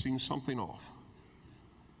pacing something off.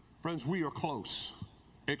 Friends, we are close,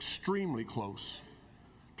 extremely close,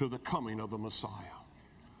 to the coming of the Messiah.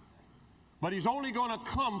 But he's only going to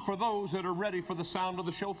come for those that are ready for the sound of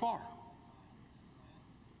the shofar.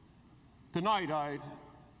 Tonight I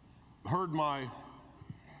heard my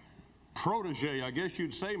protege, I guess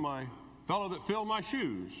you'd say, my fellow that filled my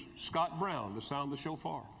shoes, Scott Brown, to sound the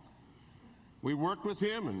shofar. We worked with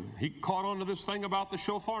him, and he caught on to this thing about the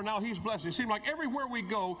shofar. Now he's blessed. It seemed like everywhere we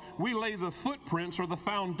go, we lay the footprints or the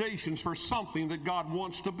foundations for something that God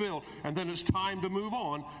wants to build, and then it's time to move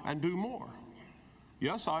on and do more.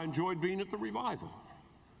 Yes, I enjoyed being at the revival,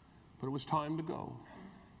 but it was time to go.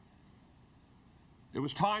 It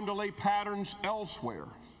was time to lay patterns elsewhere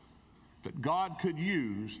that God could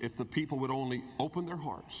use if the people would only open their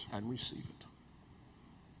hearts and receive it.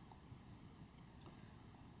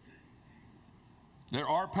 There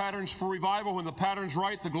are patterns for revival. When the pattern's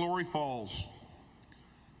right, the glory falls.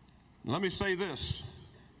 Let me say this.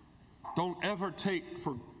 Don't ever take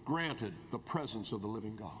for granted the presence of the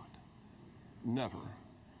living God. Never.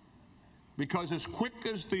 Because as quick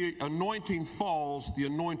as the anointing falls, the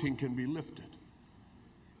anointing can be lifted.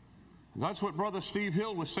 That's what Brother Steve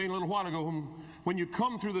Hill was saying a little while ago. When you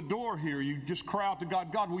come through the door here, you just cry out to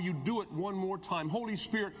God, God, will you do it one more time? Holy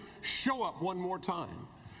Spirit, show up one more time.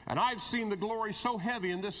 And I've seen the glory so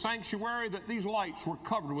heavy in this sanctuary that these lights were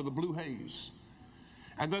covered with a blue haze.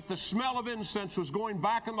 And that the smell of incense was going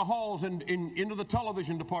back in the halls and into the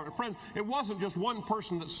television department. Friends, it wasn't just one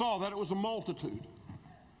person that saw that, it was a multitude.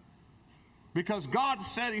 Because God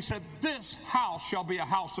said, he said, this house shall be a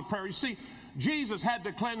house of prayer. You see, Jesus had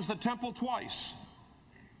to cleanse the temple twice.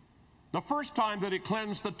 The first time that he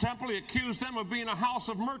cleansed the temple, he accused them of being a house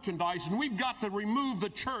of merchandise. And we've got to remove the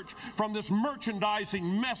church from this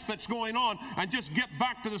merchandising mess that's going on and just get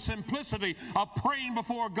back to the simplicity of praying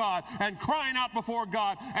before God and crying out before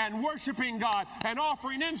God and worshiping God and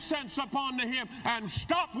offering incense upon to him, and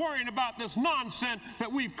stop worrying about this nonsense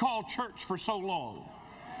that we've called church for so long.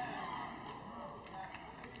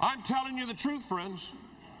 I'm telling you the truth, friends.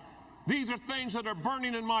 These are things that are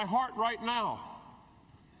burning in my heart right now.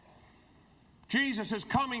 Jesus is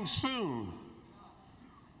coming soon.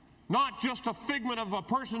 Not just a figment of a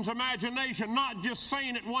person's imagination, not just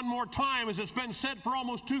saying it one more time as it's been said for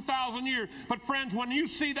almost 2,000 years. But friends, when you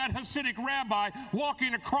see that Hasidic rabbi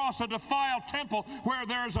walking across a defiled temple where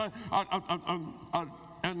there's an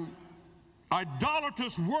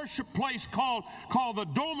idolatrous worship place called the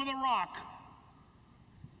Dome of the Rock,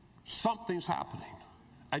 something's happening,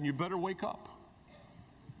 and you better wake up.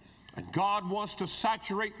 And God wants to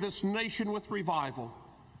saturate this nation with revival.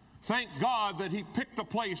 Thank God that he picked a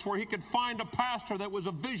place where he could find a pastor that was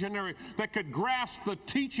a visionary, that could grasp the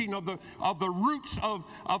teaching of the roots of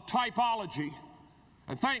typology.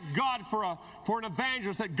 And thank God for an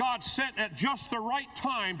evangelist that God sent at just the right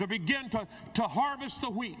time to begin to harvest the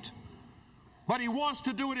wheat. But he wants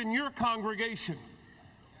to do it in your congregation.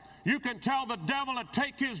 You can tell the devil to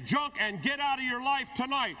take his junk and get out of your life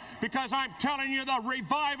tonight, because I'm telling you, the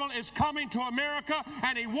revival is coming to America,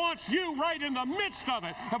 and he wants you right in the midst of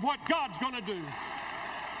it, of what God's going to do.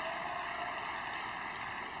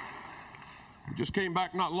 We just came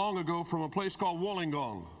back not long ago from a place called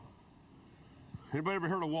Wollongong. Anybody ever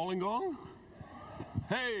heard of Wollongong?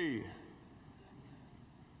 Hey!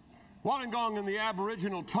 Wollongong in the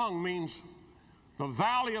Aboriginal tongue means the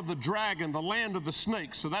valley of the dragon, the land of the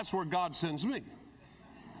snakes. So that's where God sends me.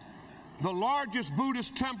 The largest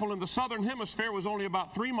Buddhist temple in the southern hemisphere was only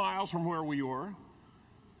about 3 miles from where we were.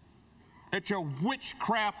 It's a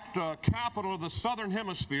witchcraft capital of the southern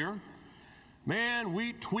hemisphere. Man,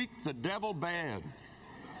 we tweaked the devil bad.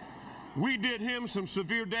 We did him some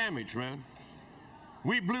severe damage, man.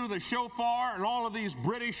 We blew the shofar, and all of these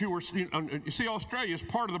British who were, you see, Australia is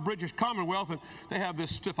part of the British Commonwealth, and they have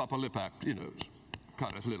this stiff upper lip act, you know,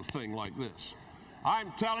 kind of little thing like this.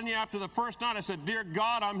 I'm telling you, after the first night, I said, dear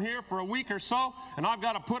God, I'm here for a week or so, and I've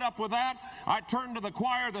got to put up with that. I turned to the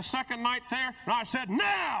choir the second night there, and I said,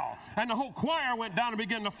 now! And the whole choir went down and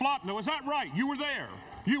began to flop. No, is that right? You were there.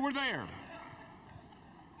 You were there.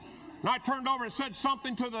 And I turned over and said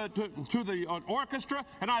something to the orchestra,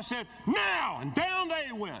 and I said, now! And down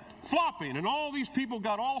they went, flopping. And all these people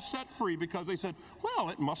got all set free because they said, well,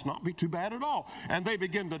 it must not be too bad at all. And they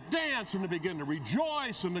began to dance, and they began to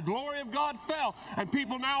rejoice, and the glory of God fell. And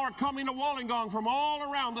people now are coming to Wollongong from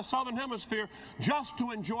all around the southern hemisphere just to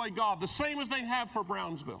enjoy God, the same as they have for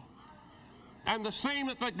Brownsville. And the same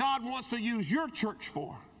that God wants to use your church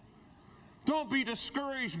for. Don't be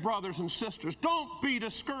discouraged, brothers and sisters. Don't be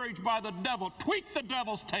discouraged by the devil. Tweak the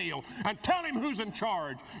devil's tail and tell him who's in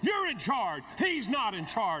charge. You're in charge. He's not in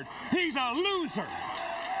charge. He's a loser.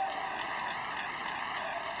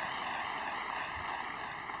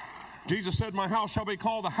 Jesus said, my house shall be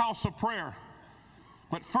called the house of prayer.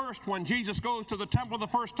 But first, when Jesus goes to the temple the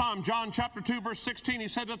first time, John chapter 2, verse 16, he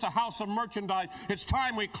said it's a house of merchandise. It's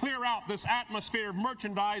time we clear out this atmosphere of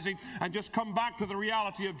merchandising and just come back to the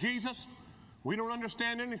reality of Jesus. We don't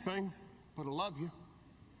understand anything, but I love you.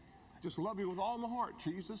 I just love you with all my heart,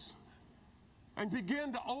 Jesus. And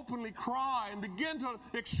begin to openly cry and begin to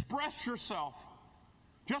express yourself.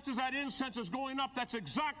 Just as that incense is going up, that's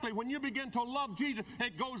exactly when you begin to love Jesus.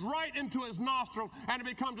 It goes right into his nostril and it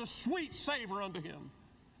becomes a sweet savor unto him.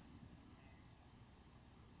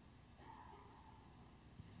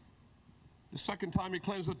 The second time he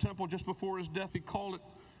cleansed the temple just before his death, he called it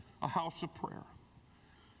a house of prayer.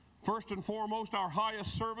 First and foremost, our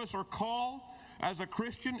highest service or call as a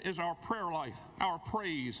Christian is our prayer life, our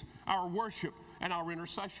praise, our worship, and our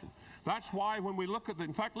intercession. That's why when we look at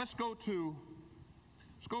in fact, let's go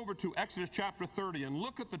over to Exodus chapter 30 and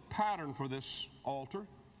look at the pattern for this altar.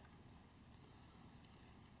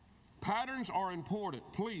 Patterns are important.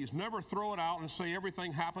 Please never throw it out and say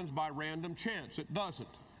everything happens by random chance. It doesn't.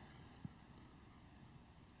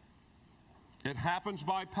 It happens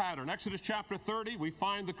by pattern. Exodus chapter 30, we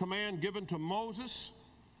find the command given to Moses.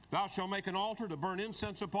 Thou shalt make an altar to burn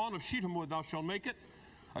incense upon. Of shittim wood thou shalt make it.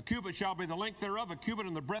 A cubit shall be the length thereof, a cubit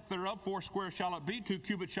and the breadth thereof, 4 square shall it be. 2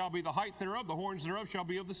 cubits shall be the height thereof, the horns thereof shall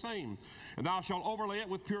be of the same. And thou shalt overlay it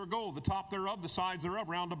with pure gold, the top thereof, the sides thereof,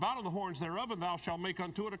 round about, and the horns thereof, and thou shalt make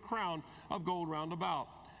unto it a crown of gold round about.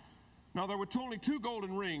 Now there were only 2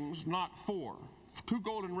 golden rings, not 4. 2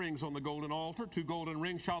 golden rings on the golden altar. 2 golden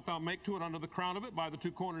rings shalt thou make to it under the crown of it by the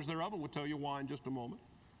 2 corners thereof, and we'll tell you why in just a moment.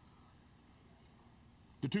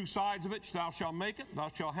 The 2 sides of it thou shalt make it.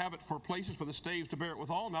 Thou shalt have it for places for the staves to bear it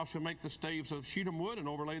withal. And thou shalt make the staves of shittim wood and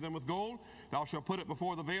overlay them with gold. Thou shalt put it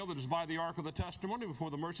before the veil that is by the ark of the testimony,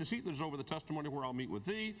 before the mercy seat that is over the testimony where I'll meet with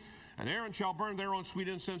thee. And Aaron shall burn thereon sweet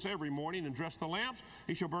incense every morning and dress the lamps.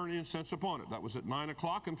 He shall burn incense upon it. That was at 9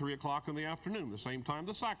 o'clock and 3 o'clock in the afternoon. The same time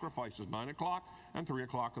the sacrifices, 9 o'clock and 3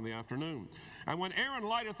 o'clock in the afternoon. And when Aaron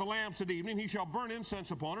lighteth the lamps at evening, he shall burn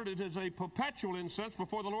incense upon it. It is a perpetual incense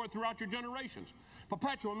before the Lord throughout your generations.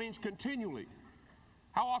 Perpetual means continually.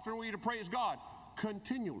 How often are we to praise God?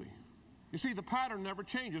 Continually. You see, the pattern never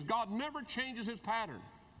changes. God never changes his pattern.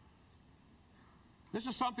 This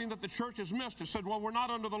is something that the church has missed. It said, well, we're not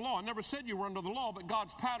under the law. I never said you were under the law, but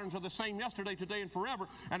God's patterns are the same yesterday, today, and forever.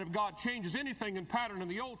 And if God changes anything in pattern in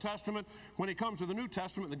the Old Testament, when he comes to the New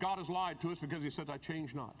Testament, then God has lied to us because he says, I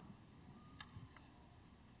change not.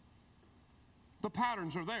 The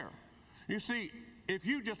patterns are there. You see, if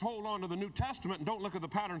you just hold on to the New Testament and don't look at the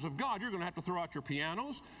patterns of God, you're going to have to throw out your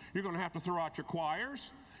pianos. You're going to have to throw out your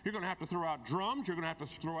choirs. You're going to have to throw out drums. You're going to have to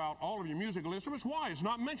throw out all of your musical instruments. Why? It's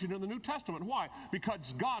not mentioned in the New Testament. Why?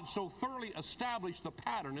 Because God so thoroughly established the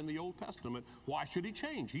pattern in the Old Testament. Why should he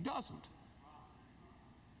change? He doesn't.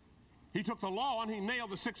 He took the law and he nailed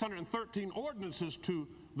the 613 ordinances to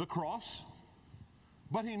the cross,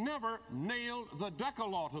 but he never nailed the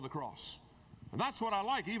Decalogue to the cross. And that's what I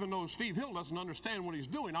like, even though Steve Hill doesn't understand what he's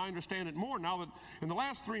doing. I understand it more now that in the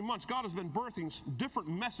last 3 months, God has been birthing different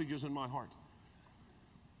messages in my heart.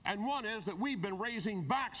 And one is that we've been raising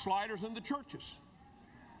backsliders in the churches.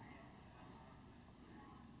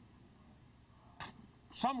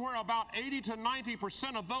 Somewhere about 80 to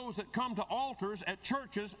 90% of those that come to altars at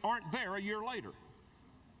churches aren't there a year later.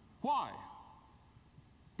 Why?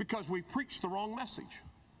 Because we preached the wrong message.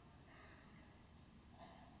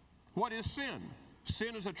 What is sin?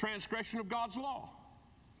 Sin is a transgression of God's law.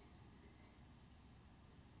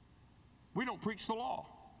 We don't preach the law.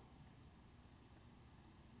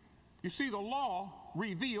 You see, the law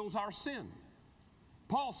reveals our sin.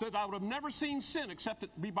 Paul said, I would have never seen sin except it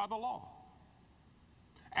be by the law.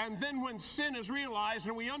 And then when sin is realized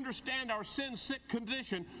and we understand our sin-sick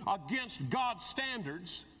condition against God's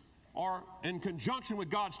standards, or in conjunction with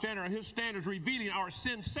God's standard, or his standards revealing our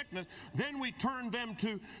sin sickness, then we turn them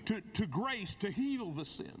to grace to heal the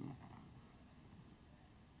sin.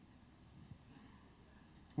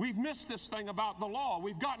 We've missed this thing about the law.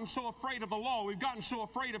 We've gotten so afraid of the law. We've gotten so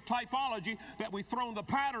afraid of typology that we've thrown the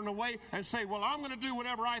pattern away and say, well, I'm going to do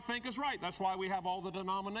whatever I think is right. That's why we have all the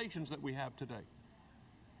denominations that we have today.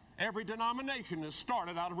 Every denomination is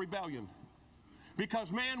started out of rebellion.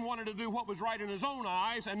 Because man wanted to do what was right in his own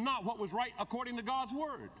eyes and not what was right according to God's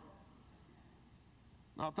word.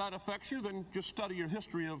 Now, if that affects you, then just study your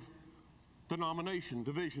history of denomination,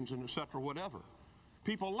 divisions, and etc., whatever.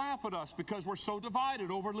 People laugh at us because we're so divided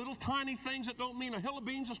over little tiny things that don't mean a hill of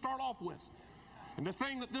beans to start off with. And the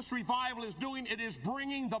thing that this revival is doing, it is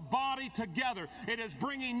bringing the body together. It is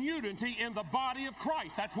bringing unity in the body of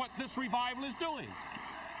Christ. That's what this revival is doing.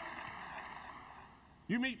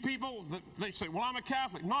 You meet people that they say, well, I'm a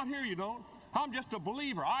Catholic. Not here, you don't. I'm just a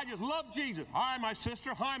believer. I just love Jesus. Hi, my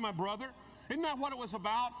sister. Hi, my brother. Isn't that what it was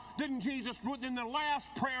about? Didn't Jesus, in the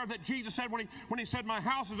last prayer that Jesus said when he said, my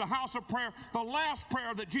house is a house of prayer, the last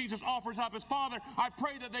prayer that Jesus offers up is, Father, I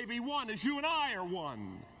pray that they be one as you and I are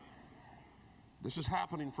one. This is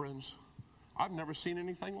happening, friends. I've never seen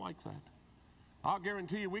anything like that. I'll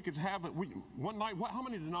guarantee you we could have it. One night, how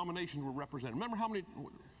many denominations were represented? Remember how many?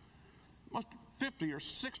 50 or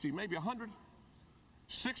 60, maybe 100?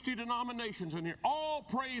 60 denominations in here, all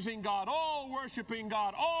praising God, all worshiping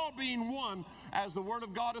God, all being one as the Word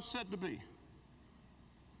of God is said to be.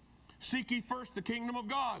 Seek ye first the kingdom of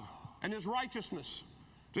God and His righteousness.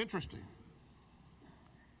 It's interesting.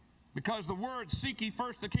 Because the word, seek ye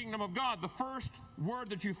first the kingdom of God, the first word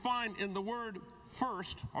that you find in the word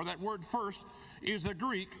first, or that word first, is the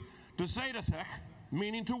Greek, "dezeidatech,"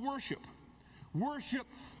 meaning to worship. Worship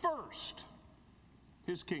first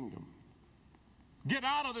His kingdom. Get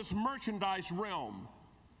out of this merchandise realm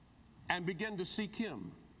and begin to seek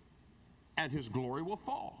Him, and His glory will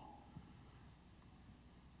fall.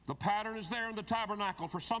 The pattern is there in the tabernacle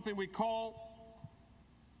for something we call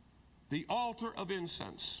the altar of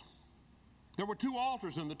incense. There were two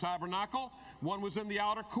altars in the tabernacle. One was in the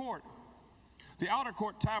outer court. The outer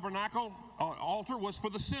court tabernacle altar was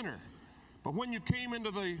for the sinner. But when you came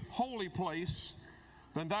into the holy place,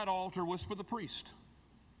 then that altar was for the priest.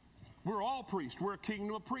 We're all priests. We're a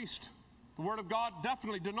kingdom of priests. The Word of God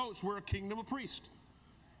definitely denotes we're a kingdom of priests.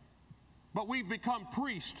 But we've become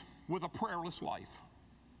priests with a prayerless life.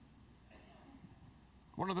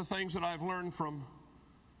 One of the things that I've learned from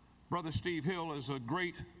Brother Steve Hill is a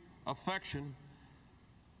great affection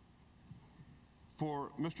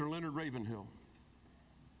for Mr. Leonard Ravenhill.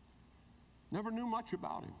 Never knew much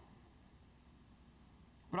about him.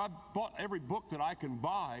 But I've bought every book that I can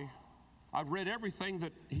buy. I've read everything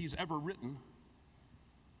that he's ever written.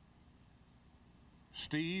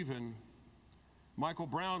 Steve and Michael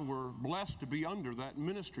Brown were blessed to be under that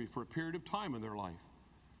ministry for a period of time in their life.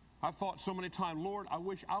 I've thought so many times, Lord, I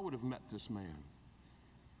wish I would have met this man.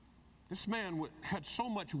 This man had so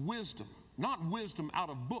much wisdom, not wisdom out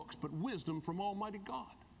of books, but wisdom from Almighty God.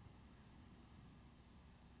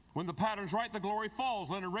 When the pattern's right, the glory falls.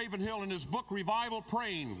 Leonard Ravenhill in his book, Revival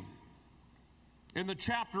Praying, in the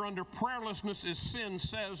chapter under prayerlessness is sin,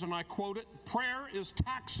 says, and I quote it, prayer is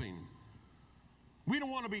taxing. We don't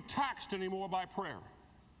want to be taxed anymore by prayer.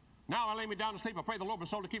 Now I lay me down to sleep, I pray the Lord my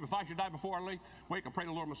soul to keep. If I should die before I wake, I pray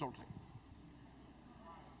the Lord my soul to take.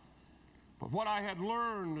 But what I had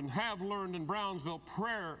learned and have learned in Brownsville,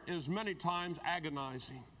 prayer is many times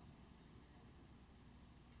agonizing.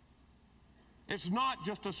 It's not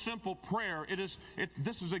just a simple prayer.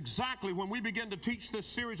 This is exactly when we begin to teach this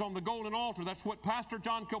series on the golden altar. That's what Pastor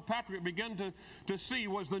John Kilpatrick began to see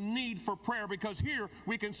was the need for prayer, because here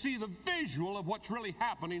we can see the visual of what's really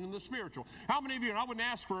happening in the spiritual. How many of you, and I wouldn't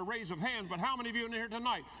ask for a raise of hands, but how many of you in here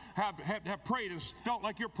tonight have prayed and felt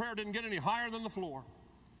like your prayer didn't get any higher than the floor?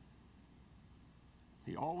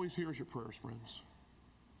 He always hears your prayers, friends.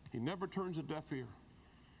 He never turns a deaf ear.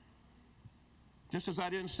 Just as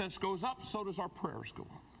that incense goes up, so does our prayers go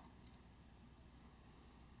up.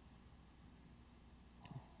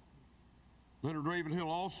 Leonard Ravenhill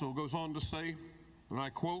also goes on to say, and I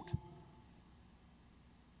quote,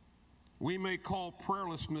 we may call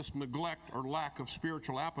prayerlessness neglect or lack of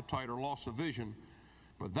spiritual appetite or loss of vision,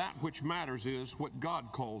 but that which matters is what God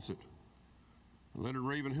calls it. Leonard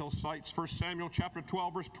Ravenhill cites 1 Samuel chapter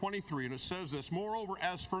 12, verse 23, and it says this, moreover,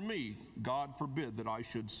 as for me, God forbid that I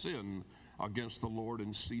should sin against the Lord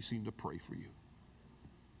in ceasing to pray for you.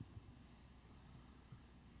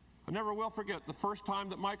 I never will forget the first time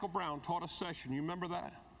that Michael Brown taught a session. You remember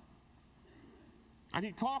that? And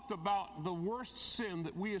he talked about the worst sin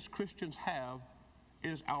that we as Christians have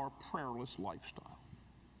is our prayerless lifestyle.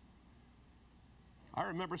 I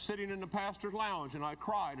remember sitting in the pastor's lounge and I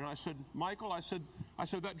cried and I said, Michael, I said,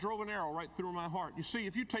 that drove an arrow right through my heart. You see,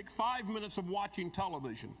 if you take 5 minutes of watching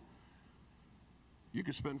television, you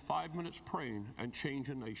could spend 5 minutes praying and change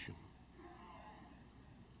a nation.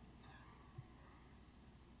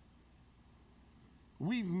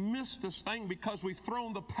 We've missed this thing because we've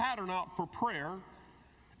thrown the pattern out for prayer,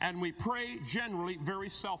 and we pray generally very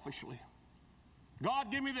selfishly. God,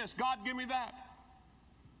 give me this. God, give me that.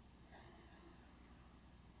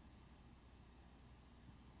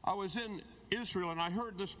 I was in Israel, and I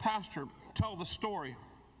heard this pastor tell the story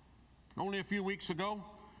only a few weeks ago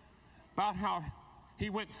about how he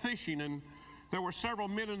went fishing, and there were several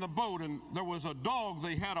men in the boat, and there was a dog.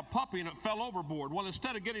 They had a puppy, and it fell overboard. Well,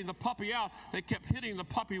 instead of getting the puppy out, they kept hitting the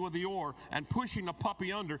puppy with the oar and pushing the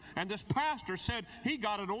puppy under. And this pastor said he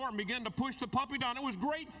got an oar and began to push the puppy down. It was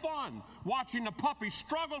great fun watching the puppy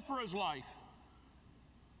struggle for his life.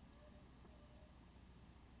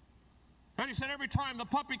 And he said every time the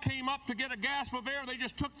puppy came up to get a gasp of air, they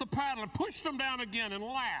just took the paddle and pushed him down again and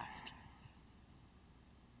laughed.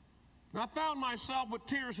 And I found myself with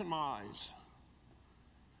tears in my eyes,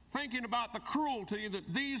 thinking about the cruelty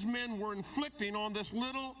that these men were inflicting on this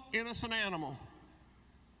little innocent animal.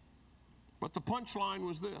 But the punchline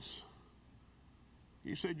was this.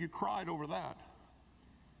 He said, you cried over that,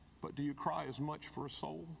 but do you cry as much for a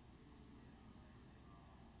soul?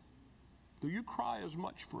 Do you cry as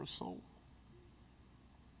much for a soul?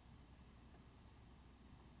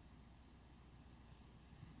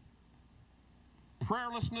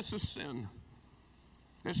 Prayerlessness is sin.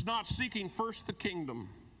 It's not seeking first the kingdom.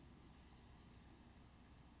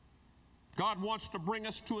 God wants to bring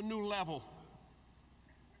us to a new level.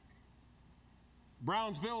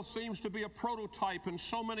 Brownsville seems to be a prototype in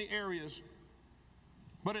so many areas,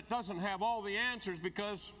 but it doesn't have all the answers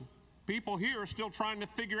because people here are still trying to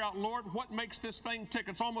figure out, Lord, what makes this thing tick?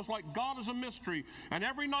 It's almost like God is a mystery. And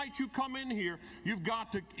every night you come in here, you've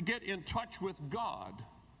got to get in touch with God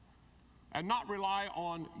and not rely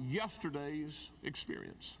on yesterday's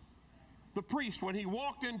experience. The priest, when he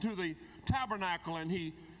walked into the tabernacle and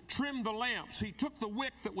he trimmed the lamps, he took the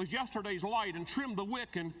wick that was yesterday's light and trimmed the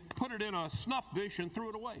wick and put it in a snuff dish and threw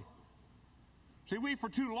it away. See, we for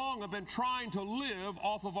too long have been trying to live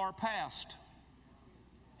off of our past.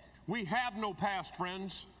 We have no past,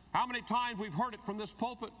 friends. How many times we've heard it from this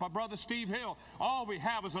pulpit by Brother Steve Hill? All we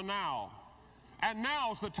have is a now. And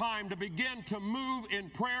now's the time to begin to move in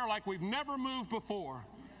prayer like we've never moved before.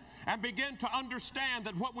 And begin to understand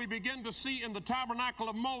that what we begin to see in the tabernacle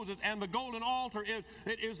of Moses and the golden altar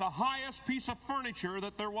is the highest piece of furniture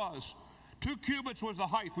that there was. 2 cubits was the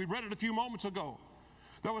height. We read it a few moments ago.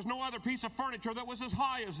 There was no other piece of furniture that was as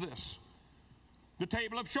high as this. The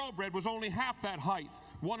table of showbread was only half that height,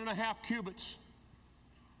 1.5 cubits.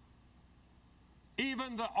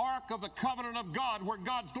 Even the ark of the covenant of God, where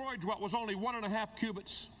God's glory dwelt, was only 1.5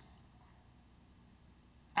 cubits.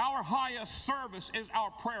 Our highest service is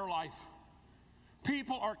our prayer life.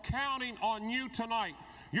 People are counting on you tonight.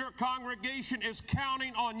 Your congregation is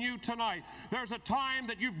counting on you tonight. There's a time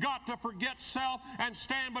that you've got to forget self and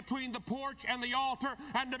stand between the porch and the altar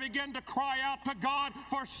and to begin to cry out to God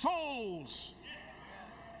for souls.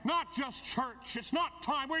 Not just church. It's not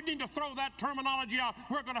time. We need to throw that terminology out.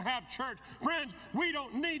 We're going to have church. Friends, we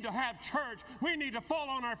don't need to have church. We need to fall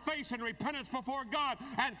on our face in repentance before God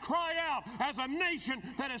and cry out as a nation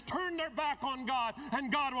that has turned their back on God,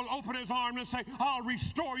 and God will open his arms and say, I'll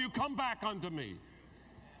restore you. Come back unto me.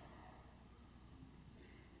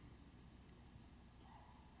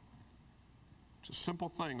 It's a simple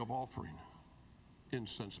thing of offering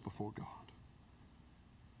incense before God.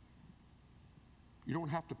 You don't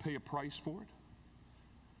have to pay a price for it.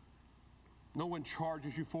 No one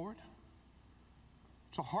charges you for it.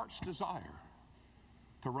 It's a heart's desire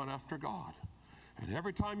to run after God. And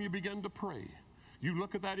every time you begin to pray, you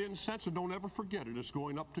look at that incense and don't ever forget it. It's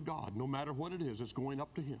going up to God. No matter what it is, it's going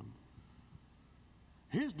up to him.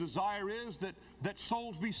 His desire is that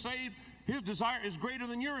souls be saved. His desire is greater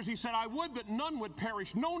than yours. He said, I would that none would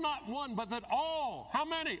perish, no, not one, but that all, how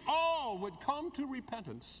many? All would come to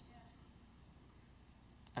repentance.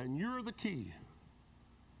 And you're the key.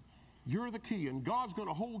 You're the key, and God's going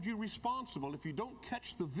to hold you responsible if you don't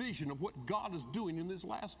catch the vision of what God is doing in these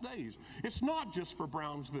last days. It's not just for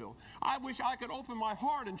Brownsville. I wish I could open my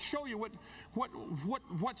heart and show you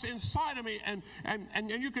what's inside of me, and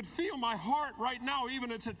you could feel my heart right now.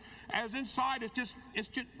 Even as inside, it's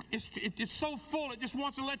so full. It just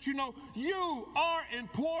wants to let you know you are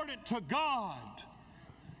important to God.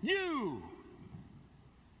 You.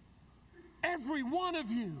 Every one of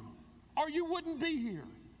you, or you wouldn't be here.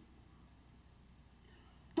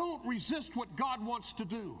 Don't resist what God wants to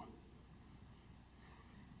do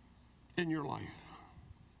in your life.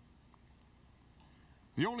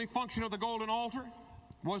 The only function of the golden altar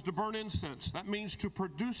was to burn incense. That means to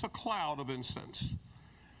produce a cloud of incense.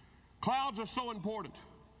 Clouds are so important.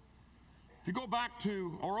 If you go back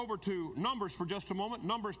to, or over to Numbers for just a moment,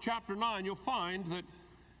 Numbers chapter 9, you'll find that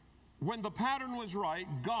when the pattern was right,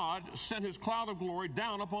 God sent his cloud of glory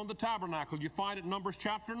down upon the tabernacle. You find it in Numbers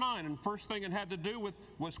chapter 9. And first thing it had to do with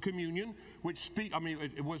was communion,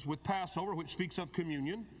 it was with Passover, which speaks of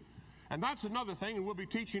communion. And that's another thing, and we'll be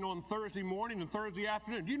teaching on Thursday morning and Thursday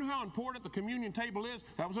afternoon. Do you know how important the communion table is?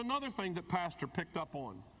 That was another thing that Pastor picked up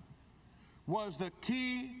on, was the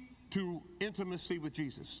key to intimacy with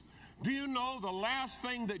Jesus. Do you know the last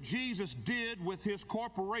thing that Jesus did with his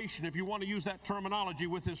corporation, if you want to use that terminology,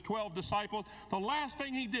 with his 12 disciples, the last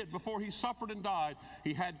thing he did before he suffered and died,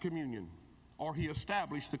 he had communion. Or he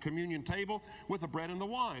established the communion table with the bread and the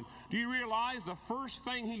wine. Do you realize the first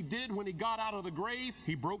thing he did when he got out of the grave,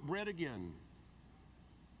 he broke bread again?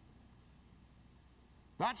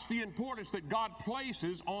 That's the importance that God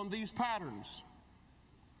places on these patterns.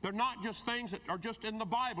 They're not just things that are just in the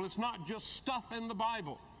Bible. It's not just stuff in the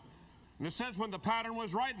Bible. And it says when the pattern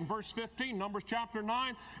was right in verse 15, Numbers chapter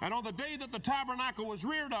 9, and on the day that the tabernacle was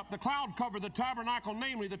reared up, the cloud covered the tabernacle,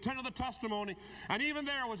 namely the tent of the testimony, and even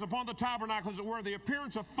there was upon the tabernacle, as it were, the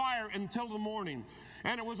appearance of fire until the morning.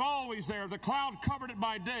 And it was always there. The cloud covered it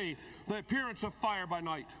by day, the appearance of fire by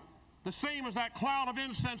night. The same as that cloud of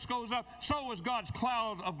incense goes up, so is God's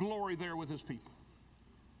cloud of glory there with his people.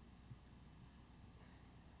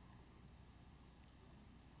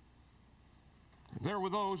 There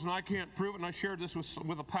were those, and I can't prove it, and I shared this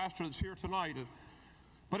with a pastor that's here tonight,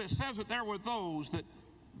 but it says that there were those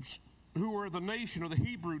who were the nation, or the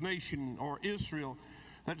Hebrew nation, or Israel,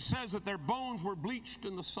 that says that their bones were bleached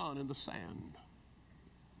in the sun, in the sand.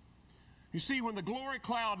 You see, when the glory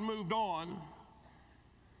cloud moved on,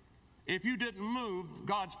 if you didn't move,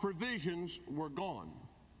 God's provisions were gone.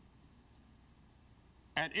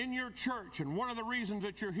 And in your church, and one of the reasons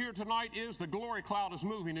that you're here tonight is the glory cloud is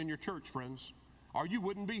moving in your church, friends, or you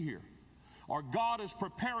wouldn't be here. Or God is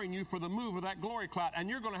preparing you for the move of that glory cloud, and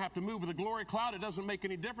you're going to have to move with the glory cloud. It doesn't make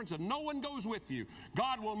any difference, and no one goes with you.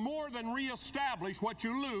 God will more than reestablish what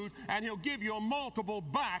you lose, and he'll give you a multiple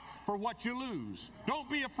back for what you lose. Don't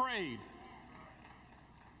be afraid.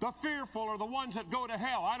 The fearful are the ones that go to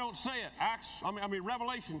hell. I don't say it.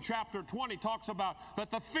 Revelation chapter 20 talks about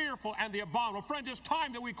that the fearful and the abominable. Friends, it's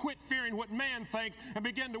time that we quit fearing what man thinks and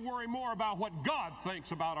begin to worry more about what God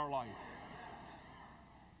thinks about our life.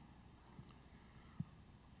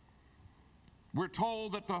 We're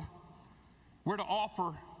told that we're to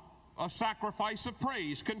offer a sacrifice of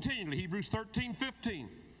praise continually, Hebrews 13:15.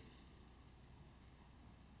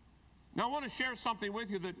 Now, I want to share something with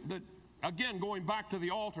you that again, going back to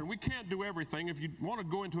the altar, and we can't do everything. If you want to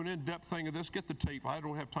go into an in-depth thing of this, get the tape. I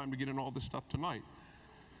don't have time to get into all this stuff tonight.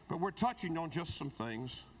 But we're touching on just some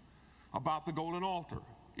things about the golden altar.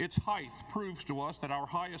 Its height proves to us that our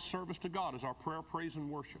highest service to God is our prayer, praise, and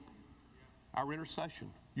worship, our intercession.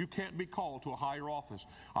 You can't be called to a higher office.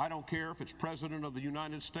 I don't care if it's President of the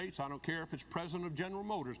United States. I don't care if it's President of General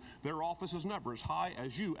Motors. Their office is never as high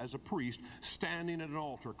as you as a priest standing at an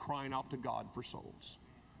altar crying out to God for souls.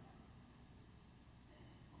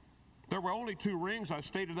 There were only 2 rings. I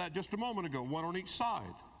stated that just a moment ago, one on each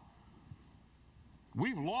side.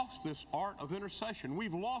 We've lost this art of intercession.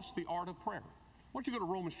 We've lost the art of prayer. Why don't you go to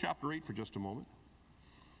Romans chapter 8 for just a moment?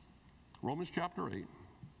 Romans chapter 8.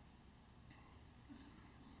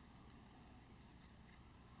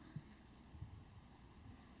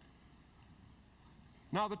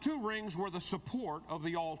 Now, the 2 rings were the support of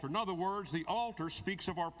the altar. In other words, the altar speaks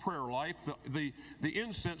of our prayer life. The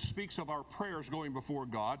incense speaks of our prayers going before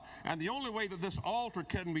God. And the only way that this altar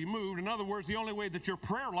can be moved, in other words, the only way that your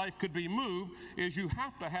prayer life could be moved, is you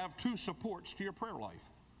have to have 2 supports to your prayer life.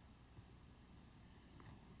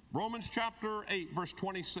 Romans chapter 8, verse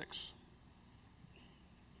 26.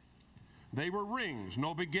 They were rings,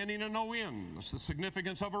 no beginning and no end. That's the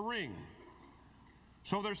significance of a ring.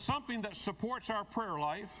 So there's something that supports our prayer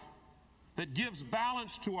life, that gives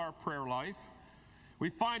balance to our prayer life. We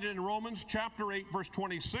find it in Romans chapter 8, verse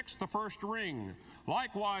 26, the first ring.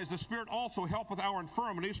 Likewise, the Spirit also helpeth our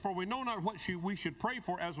infirmities, for we know not what we should pray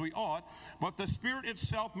for as we ought, but the Spirit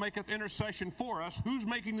itself maketh intercession for us. Who's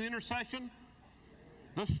making the intercession?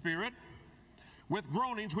 The Spirit, with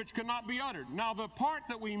groanings which cannot be uttered. Now, the part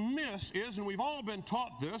that we miss is, and we've all been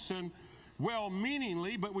taught this, and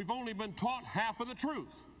well-meaningly, but we've only been taught half of the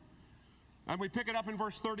truth. And we pick it up in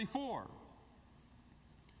verse 34.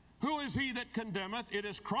 Who is he that condemneth? It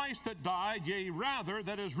is Christ that died, yea, rather,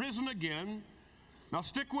 that is risen again. Now,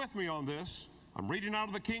 stick with me on this. I'm reading out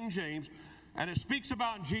of the King James, and it speaks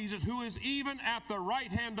about Jesus, who is even at the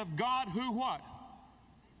right hand of God, who what?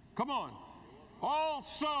 Come on.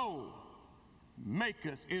 Also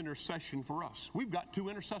maketh intercession for us. We've got 2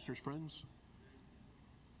 intercessors, friends.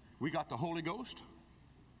 We got the Holy Ghost,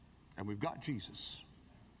 and we've got Jesus.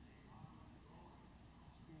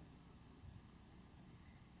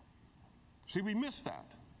 See, we miss that.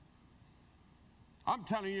 I'm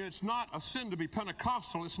telling you, it's not a sin to be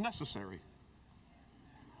Pentecostal, it's necessary.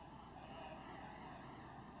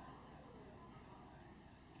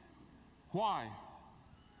 Why?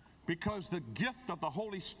 Because the gift of the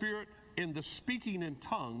Holy Spirit in the speaking in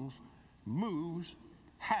tongues moves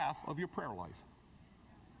half of your prayer life.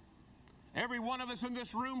 Every one of us in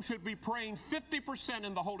this room should be praying 50%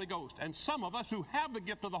 in the Holy Ghost. And some of us who have the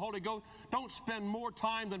gift of the Holy Ghost don't spend more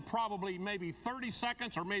time than probably maybe 30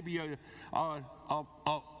 seconds or maybe a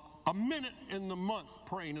minute in the month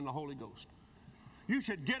praying in the Holy Ghost. You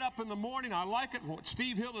should get up in the morning. I like it, what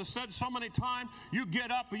Steve Hill has said so many times. You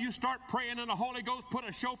get up and you start praying in the Holy Ghost. Put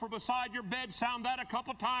a shofar beside your bed. Sound that a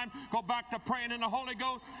couple times. Go back to praying in the Holy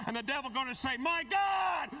Ghost. And the devil's going to say, my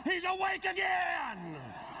God, he's awake again.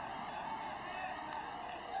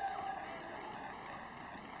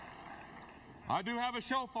 I do have a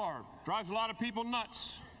shofar. Drives a lot of people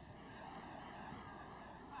nuts.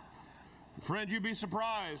 Friend, you'd be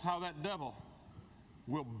surprised how that devil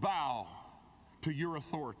will bow to your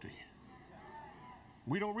authority.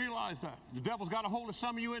 We don't realize that. The devil's got a hold of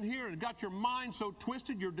some of you in here and got your mind so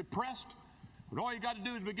twisted you're depressed. But all you got to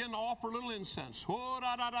do is begin to offer a little incense. No,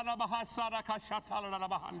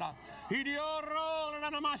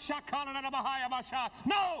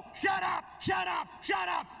 shut up, shut up, shut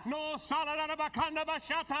up. No,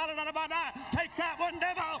 take that one,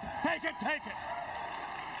 devil. Take it, take it.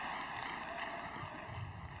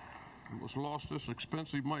 Almost lost this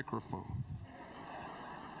expensive microphone.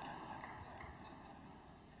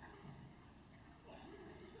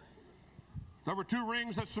 There were two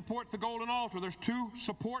rings that support the golden altar. There's two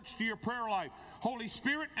supports to your prayer life. Holy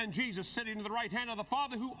Spirit and Jesus sitting to the right hand of the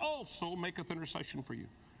Father, who also maketh intercession for you.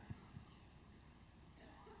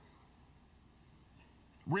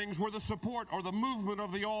 Rings were the support or the movement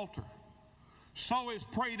of the altar. So is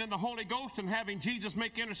praying in the Holy Ghost and having Jesus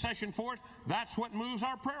make intercession for us. That's what moves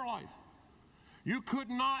our prayer life. You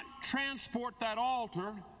could not transport that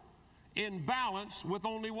altar in balance with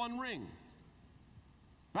only one ring.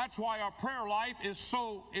 That's why our prayer life is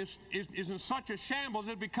in such a shambles,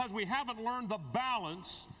 is because we haven't learned the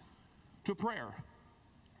balance to prayer.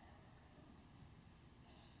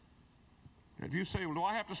 If you say, well, do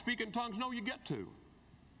I have to speak in tongues? No, you get to.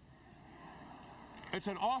 It's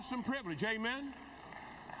an awesome privilege, amen?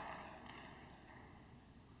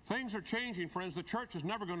 Things are changing, friends. The church is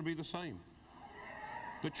never going to be the same.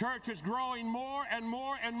 The church is growing more and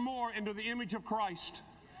more and more into the image of Christ.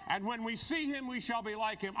 And when we see him, we shall be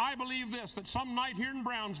like him. I believe this, that some night here in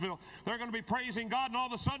Brownsville, they're going to be praising God, and all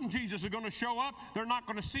of a sudden Jesus is going to show up. They're not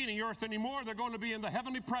going to see the earth anymore. They're going to be in the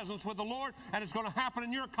heavenly presence with the Lord, and it's going to happen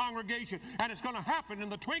in your congregation. And it's going to happen in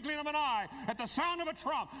the twinkling of an eye. At the sound of a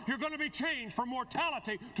trump, you're going to be changed from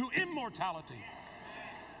mortality to immortality.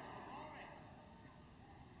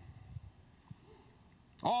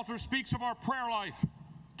 Altar speaks of our prayer life.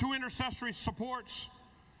 Two intercessory supports.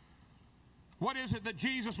 What is it that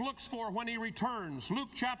Jesus looks for when he returns? Luke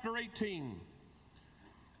chapter 18.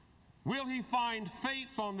 Will he find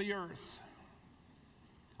faith on the earth?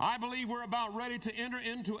 I believe we're about ready to enter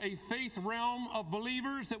into a faith realm of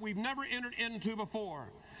believers that we've never entered into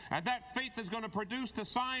before. And that faith is going to produce the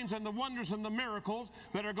signs and the wonders and the miracles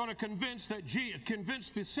that are going to convince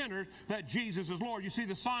the sinner that Jesus is Lord. You see,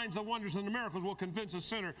 the signs, the wonders, and the miracles will convince the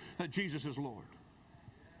sinner that Jesus is Lord.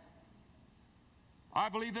 I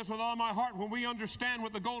believe this with all my heart. When we understand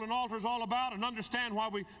what the golden altar is all about and understand why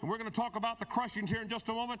and we're going to talk about the crushings here in just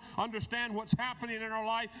a moment, understand what's happening in our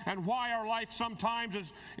life and why our life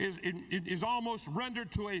sometimes is almost rendered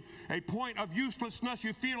to a point of uselessness.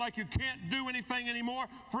 You feel like you can't do anything anymore.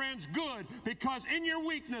 Friends, good, because in your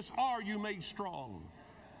weakness are you made strong.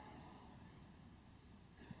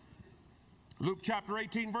 Luke chapter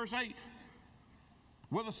 18, verse 8.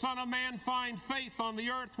 Will the Son of Man find faith on the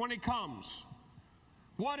earth when he comes?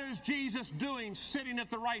 What is Jesus doing sitting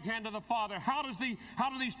at the right hand of the Father? How do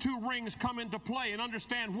these two rings come into play? And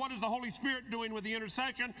understand, what is the Holy Spirit doing with the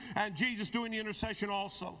intercession and Jesus doing the intercession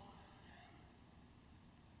also?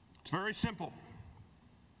 It's very simple.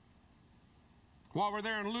 While we're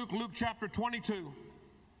there in Luke chapter 22.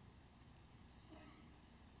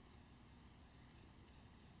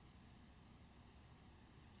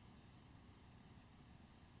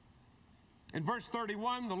 In verse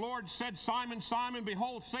 31, the Lord said, Simon, Simon,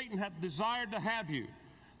 behold, Satan hath desired to have you,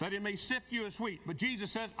 that he may sift you as wheat. But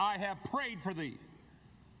Jesus says, I have prayed for thee,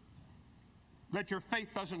 that your faith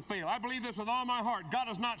doesn't fail. I believe this with all my heart. God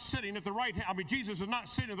is not sitting at the right hand. Jesus is not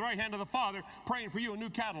sitting at the right hand of the Father praying for you a new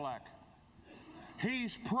Cadillac.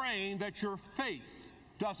 He's praying that your faith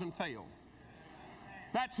doesn't fail.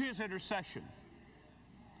 That's his intercession.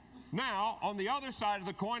 Now, on the other side of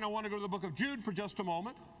the coin, I want to go to the book of Jude for just a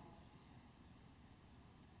moment.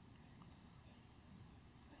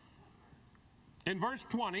 In verse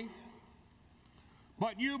 20,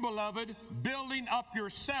 But you, beloved, building up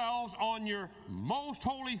yourselves on your most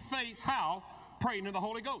holy faith. How? Praying in the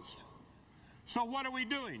Holy Ghost. So what are we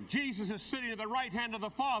doing? Jesus is sitting at the right hand of the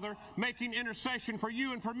Father, making intercession for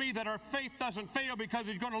you and for me, that our faith doesn't fail, because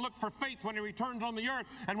he's going to look for faith when he returns on the earth.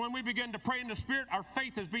 And when we begin to pray in the Spirit, our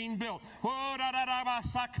faith is being built. You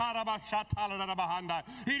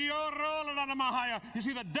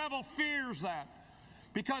see, the devil fears that,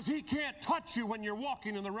 because he can't touch you when you're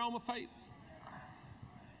walking in the realm of faith.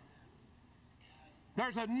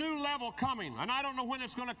 There's a new level coming, and I don't know when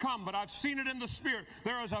it's going to come, but I've seen it in the Spirit.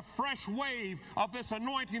 There is a fresh wave of this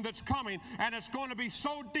anointing that's coming, and it's going to be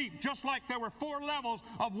so deep, just like there were 4 levels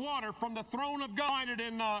of water from the throne of God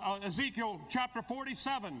in Ezekiel chapter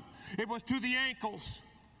 47. It was to the ankles,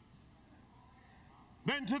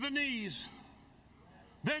 then to the knees,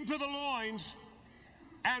 then to the loins,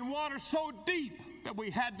 and water so deep that we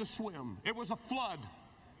had to swim. It was a flood.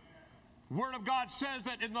 Word of God says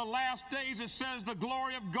that in the last days, it says the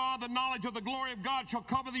glory of God, the knowledge of the glory of God shall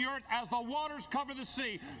cover the earth as the waters cover the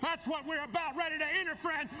sea. That's what we're about ready to enter,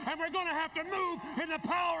 friend, and we're going to have to move in the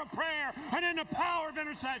power of prayer and in the power of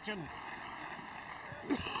intercession.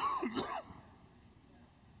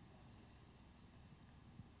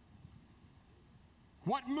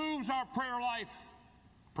 What moves our prayer life?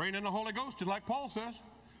 Praying in the Holy Ghost, just like Paul says.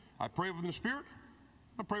 I pray with the Spirit,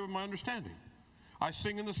 I pray with my understanding. I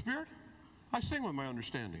sing in the Spirit, I sing with my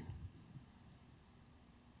understanding.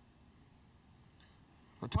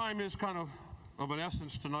 The time is kind of an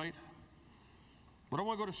essence tonight, but I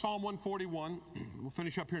want to go to Psalm 141. We'll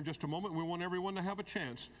finish up here in just a moment. We want everyone to have a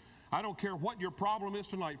chance. I don't care what your problem is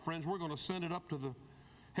tonight, friends. We're going to send it up to the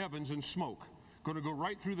heavens in smoke. Going to go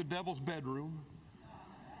right through the devil's bedroom.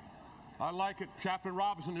 I like it. Chaplain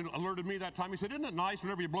Robinson alerted me that time. He said, isn't it nice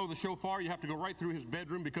whenever you blow the shofar, you have to go right through his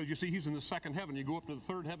bedroom, because you see he's in the 2nd heaven. You go up to the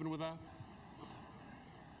 3rd heaven with that.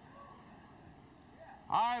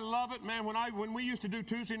 I love it, man. When we used to do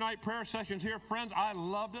Tuesday night prayer sessions here, friends, I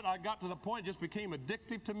loved it. I got to the point it just became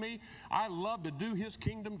addictive to me. I love to do his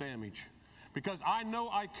kingdom damage, because I know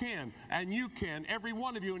I can, and you can. Every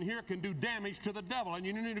one of you in here can do damage to the devil, and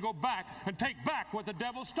you need to go back and take back what the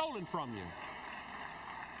devil's stolen from you.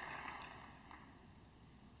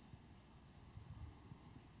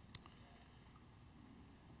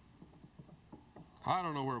 I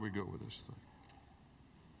don't know where we go with this thing.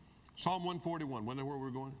 Psalm 141, wonder where we're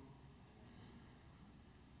going?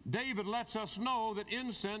 David lets us know that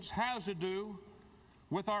incense has to do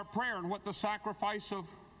with our prayer and what the sacrifice of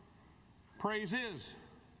praise is.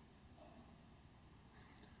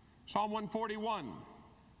 Psalm 141.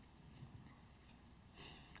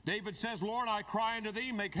 David says, Lord, I cry unto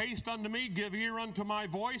thee, make haste unto me, give ear unto my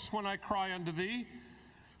voice when I cry unto thee.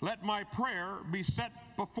 Let my prayer be set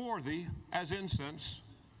before thee as incense,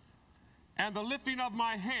 and the lifting of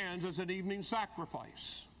my hands as an evening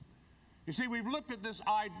sacrifice. You see, we've looked at this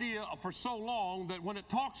idea for so long that when it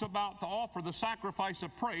talks about to offer the sacrifice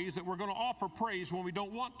of praise, that we're going to offer praise when we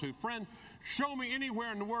don't want to. Friend, show me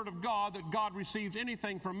anywhere in the Word of God that God receives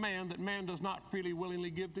anything from man that man does not freely, willingly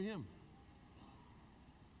give to him.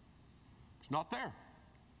 It's not there.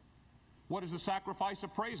 What is the sacrifice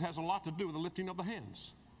of praise? It has a lot to do with the lifting of the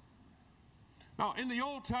hands. Now, in the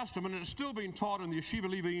Old Testament, and it's still being taught in the Yeshiva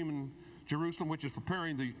Leviim in Jerusalem, which is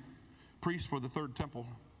preparing the priests for the Third Temple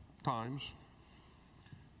times.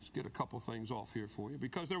 Let's get a couple things off here for you,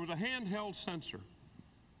 because there was a handheld censer.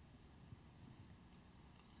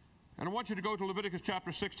 And I want you to go to Leviticus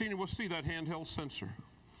chapter 16, and we'll see that handheld censer.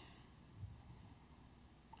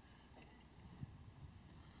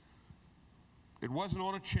 It wasn't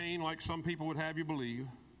on a chain like some people would have you believe.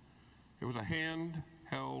 It was a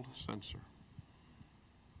handheld censer.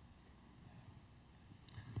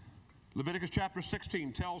 Leviticus chapter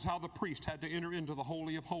 16 tells how the priest had to enter into the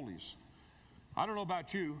Holy of Holies. I don't know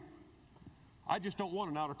about you. I just don't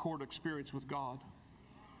want an outer court experience with God.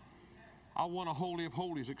 I want a Holy of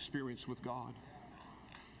Holies experience with God.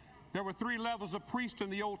 There were 3 levels of priest in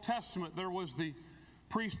the Old Testament. There was the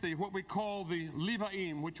priest, what we call the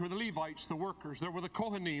Leviim, which were the Levites, the workers. There were the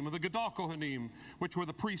Kohanim, or the Gadol Kohanim, which were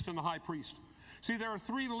the priest and the high priest. See, there are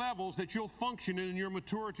 3 levels that you'll function in your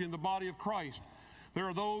maturity in the body of Christ. There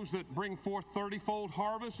are those that bring forth 30-fold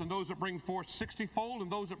harvest, and those that bring forth 60-fold, and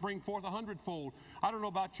those that bring forth 100-fold. I don't know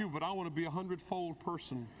about you, but I want to be a 100-fold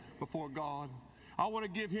person before God. I want to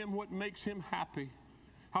give him what makes him happy.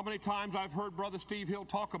 How many times I've heard Brother Steve Hill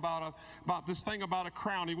talk about this thing about a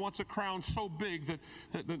crown. He wants a crown so big that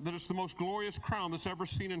it's the most glorious crown that's ever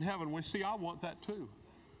seen in heaven. Well, see, I want that too.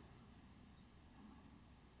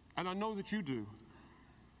 And I know that you do.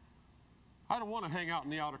 I don't want to hang out in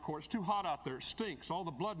the outer court. It's too hot out there. It stinks. All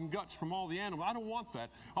the blood and guts from all the animals. I don't want that.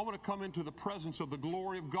 I want to come into the presence of the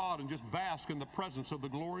glory of God and just bask in the presence of the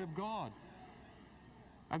glory of God.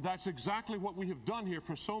 And that's exactly what we have done here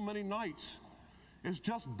for so many nights. It's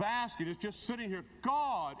just basking. It's just sitting here.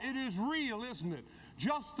 God, it is real, isn't it?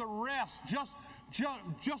 Just the rest. Just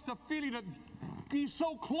the feeling that He's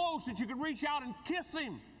so close that you can reach out and kiss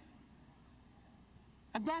Him.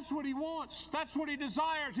 And that's what He wants. That's what He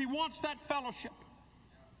desires. He wants that fellowship.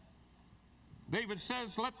 David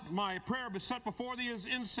says, let my prayer be set before Thee as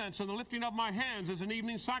incense, and the lifting of my hands as an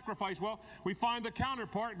evening sacrifice. Well, we find the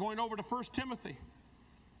counterpart going over to 1 Timothy.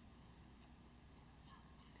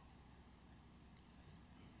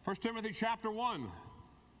 1 Timothy chapter 1,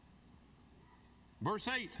 verse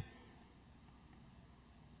 8.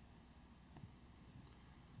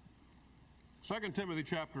 Second Timothy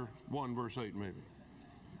chapter 1, verse 8 maybe.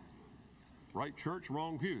 Right church,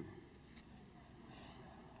 wrong pew.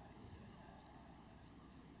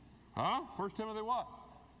 Huh? 1 Timothy what?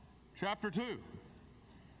 Chapter 2.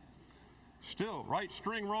 Still, right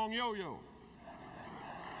string, wrong yo-yo.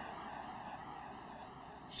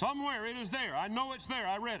 Somewhere it is there. I know it's there.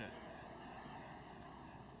 I read it.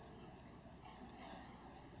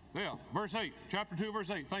 Yeah, verse 8. Chapter 2, verse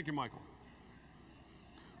 8. Thank you, Michael.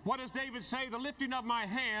 What does David say? The lifting of my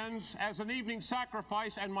hands as an evening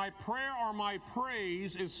sacrifice, and my prayer or my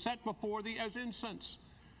praise is set before Thee as incense.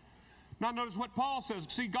 Now notice what Paul says.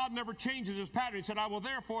 See, God never changes His pattern. He said, I will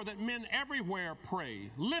therefore that men everywhere pray,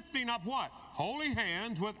 lifting up what? Holy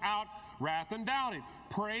hands without wrath and doubting.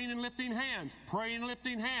 Praying and lifting hands. Praying and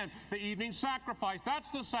lifting hands. The evening sacrifice. That's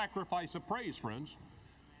the sacrifice of praise, friends.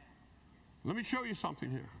 Let me show you something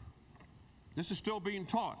here. This is still being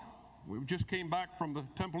taught. We just came back from the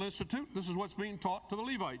Temple Institute. This is what's being taught to the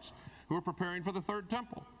Levites who are preparing for the third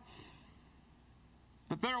temple.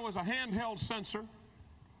 That there was a handheld censer,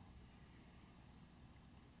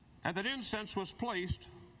 and that incense was placed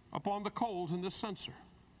upon the coals in this censer.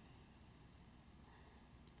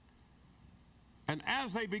 And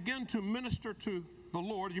as they began to minister to the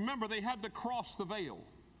Lord, you remember they had to cross the veil.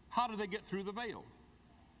 How did they get through the veil?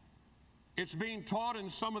 It's being taught in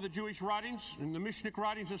some of the Jewish writings, in the Mishnah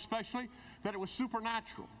writings especially, that it was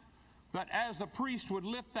supernatural. That as the priest would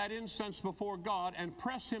lift that incense before God and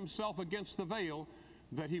press himself against the veil,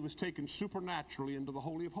 that he was taken supernaturally into the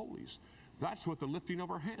Holy of Holies. That's what the lifting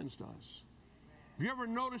of our hands does. Have you ever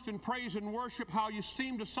noticed in praise and worship how you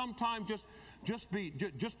seem to sometimes just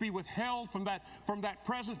be withheld from that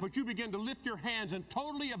presence, but you begin to lift your hands and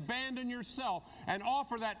totally abandon yourself and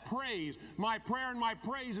offer that praise. My prayer and my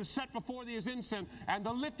praise is set before Thee as incense, and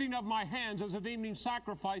the lifting of my hands as an evening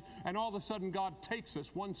sacrifice, and all of a sudden God takes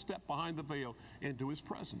us one step behind the veil into His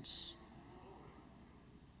presence.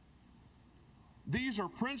 These are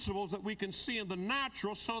principles that we can see in the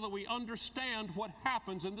natural so that we understand what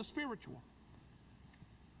happens in the spiritual.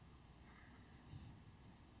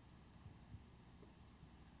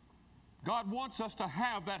 God wants us to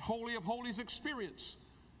have that Holy of Holies experience.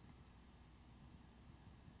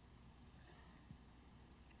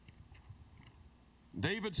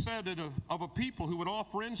 David said it of a people who would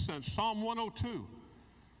offer incense, Psalm 102.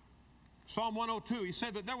 Psalm 102, he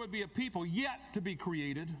said that there would be a people yet to be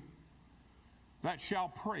created that shall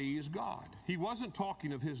praise God. He wasn't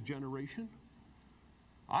talking of his generation.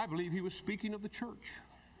 I believe he was speaking of the church.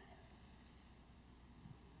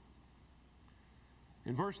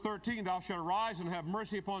 In verse 13, thou shalt arise and have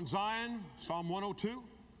mercy upon Zion, Psalm 102.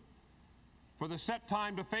 For the set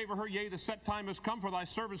time to favor her, yea, the set time has come, for thy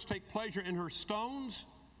servants take pleasure in her stones,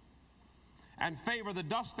 and favor the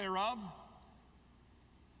dust thereof.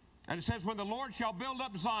 And it says, when the Lord shall build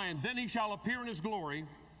up Zion, then he shall appear in his glory.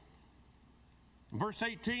 Verse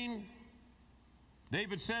 18,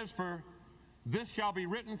 David says, for this shall be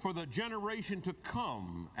written for the generation to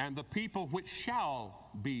come, and the people which shall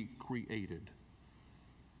be created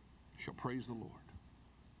shall praise the Lord.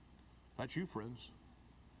 That's you, friends.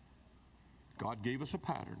 God gave us a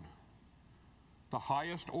pattern. The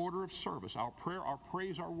highest order of service, our prayer, our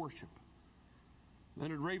praise, our worship.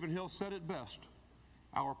 Leonard Ravenhill said it best.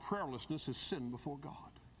 Our prayerlessness is sin before God.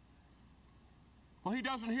 Well, he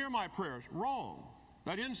doesn't hear my prayers. Wrong.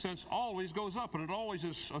 That incense always goes up, and it always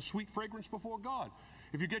is a sweet fragrance before God.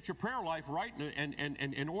 If you get your prayer life right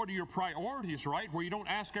and order your priorities right, where you don't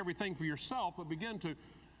ask everything for yourself, but begin to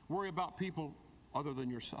worry about people other than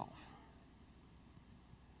yourself,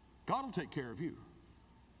 God will take care of you.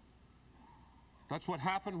 That's what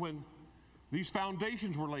happened when these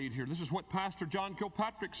foundations were laid here. This is what Pastor John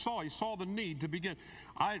Kilpatrick saw. He saw the need to begin.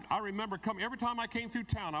 I remember coming, every time I came through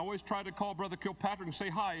town, I always tried to call Brother Kilpatrick and say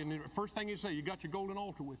hi, and the first thing he'd say, you got your golden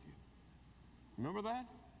altar with you? Remember that?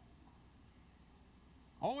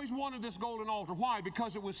 Always wanted this golden altar. Why?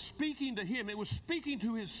 Because it was speaking to him. It was speaking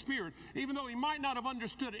to his spirit. Even though he might not have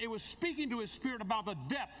understood it, it was speaking to his spirit about the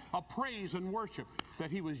depth of praise and worship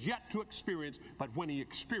that he was yet to experience. But when he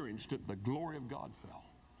experienced it, the glory of God fell.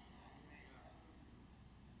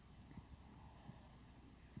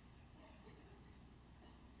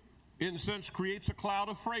 Incense creates a cloud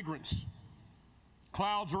of fragrance.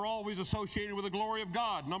 Clouds are always associated with the glory of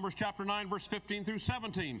God. Numbers chapter 9, verse 15 through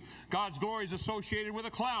 17. God's glory is associated with a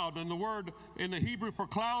cloud, and the word in the Hebrew for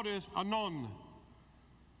cloud is anon.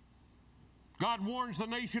 God warns the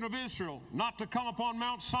nation of Israel not to come upon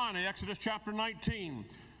Mount Sinai, Exodus chapter 19.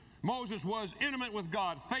 Moses was intimate with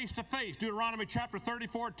God, face to face, Deuteronomy chapter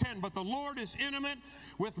 34:10. But the Lord is intimate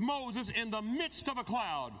with Moses in the midst of a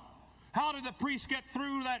cloud. How did the priest get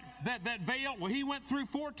through that veil? Well, he went through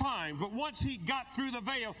 4 times, but once he got through the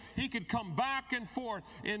veil, he could come back and forth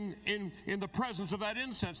in the presence of that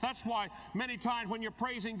incense. That's why many times when you're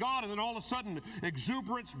praising God and then all of a sudden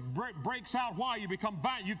exuberance breaks out, why? You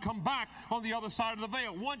come back on the other side of the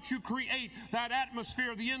veil. Once you create that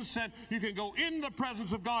atmosphere of the incense, you can go in the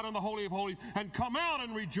presence of God in the Holy of Holies and come out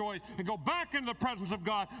and rejoice, and go back in the presence of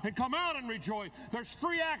God and come out and rejoice. There's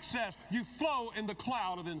free access. You flow in the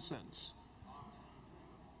cloud of incense.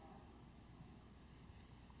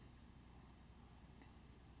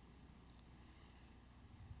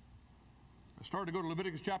 I started to go to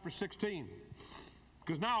Leviticus chapter 16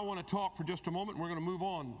 because now I want to talk for just a moment and we're going to move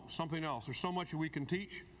on to something else. There's so much we can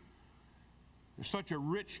teach. There's such a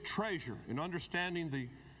rich treasure in understanding the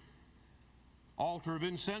altar of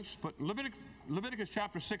incense. But Leviticus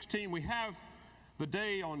chapter 16, we have the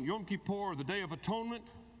day on Yom Kippur, the Day of Atonement,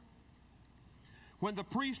 when the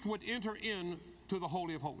priest would enter into the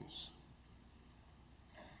Holy of Holies.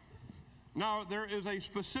 Now, there is a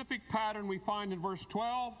specific pattern we find in verse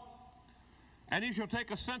 12. And he shall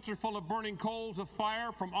take a censer full of burning coals of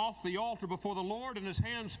fire from off the altar before the Lord, and his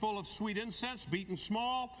hands full of sweet incense, beaten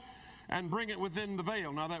small, and bring it within the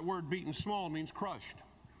veil. Now that word beaten small means crushed.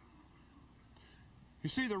 You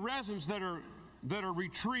see, the resins that are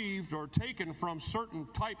retrieved or taken from certain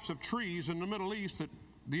types of trees in the Middle East that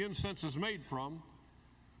the incense is made from,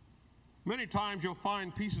 many times you'll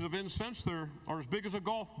find pieces of incense that are as big as a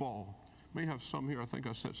golf ball. May have some here. I think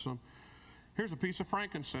I set some. Here's a piece of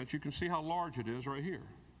frankincense. You can see how large it is right here.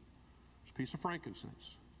 It's a piece of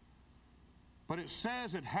frankincense. But it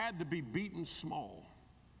says it had to be beaten small.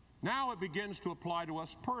 Now it begins to apply to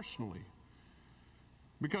us personally,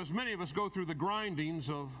 because many of us go through the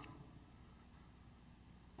grindings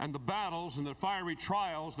and the battles and the fiery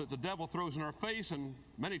trials that the devil throws in our face, and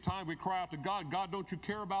many times we cry out to God, God, don't you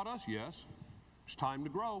care about us? Yes. It's time to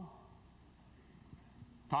grow.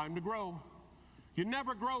 Time to grow. You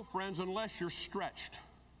never grow, friends, unless you're stretched.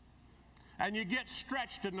 And you get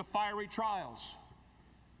stretched in the fiery trials.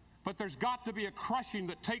 But there's got to be a crushing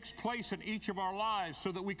that takes place in each of our lives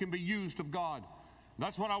so that we can be used of God.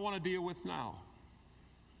 That's what I want to deal with now.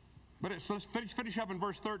 But let's finish up in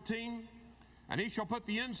verse 13. And he shall put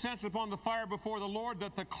the incense upon the fire before the Lord,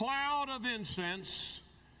 that the cloud of incense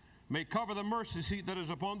may cover the mercy seat that is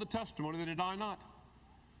upon the testimony, that it die not.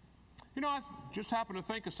 You know, I just happened to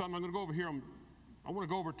think of something. I'm going to go over here. I want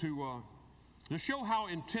to go over to show how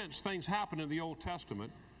intense things happen in the Old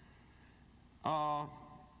Testament.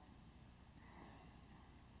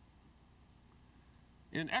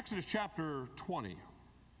 In Exodus chapter 20,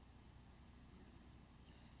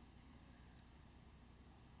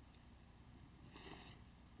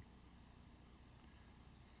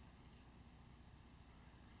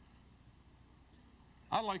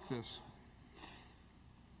 I like this.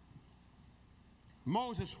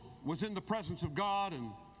 Moses was in the presence of God,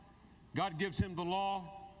 and God gives him the law.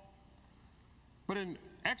 But in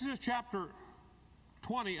Exodus chapter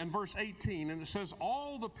 20 and verse 18, and it says,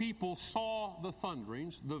 all the people saw the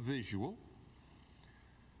thunderings, the visual,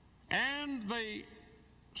 and they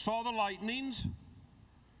saw the lightnings.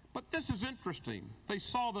 But this is interesting. They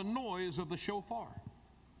saw the noise of the shofar.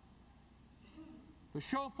 The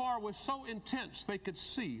shofar was so intense they could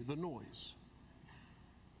see the noise.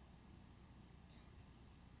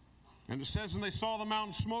 And it says, and they saw the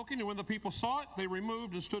mountain smoking, and when the people saw it, they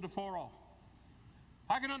removed and stood afar off.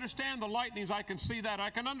 I can understand the lightnings. I can see that. I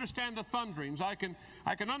can understand the thunderings. I can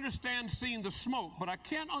understand seeing the smoke, but I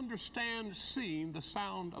can't understand seeing the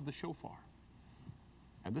sound of the shofar.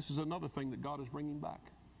 And this is another thing that God is bringing back.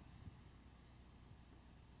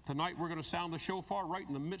 Tonight we're going to sound the shofar right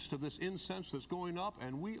in the midst of this incense that's going up,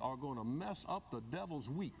 and we are going to mess up the devil's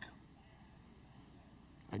week.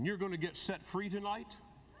 And you're going to get set free tonight.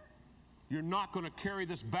 You're not going to carry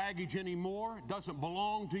this baggage anymore. It doesn't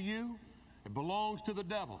belong to you. It belongs to the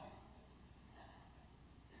devil.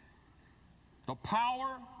 The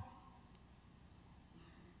power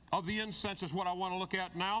of the incense is what I want to look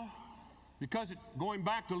at now. Because going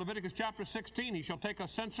back to Leviticus chapter 16, he shall take a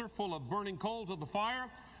censer full of burning coals of the fire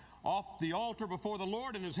off the altar before the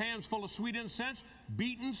Lord, and his hands full of sweet incense,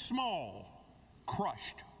 beaten small,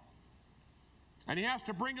 crushed. And he has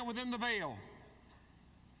to bring it within the veil.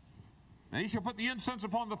 And he shall put the incense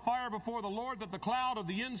upon the fire before the Lord, that the cloud of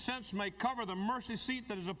the incense may cover the mercy seat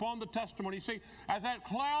that is upon the testimony. See, as that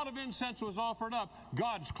cloud of incense was offered up,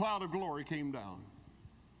 God's cloud of glory came down.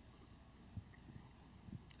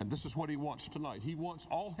 And this is what he wants tonight. He wants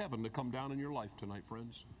all heaven to come down in your life tonight,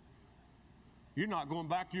 friends. You're not going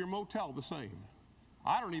back to your motel the same.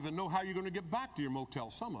 I don't even know how you're going to get back to your motel,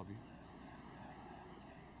 some of you.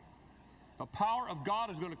 The power of God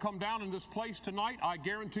is going to come down in this place tonight. I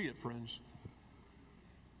guarantee it, friends.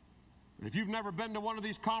 And if you've never been to one of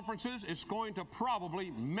these conferences, it's going to probably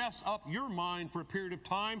mess up your mind for a period of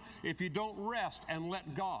time if you don't rest and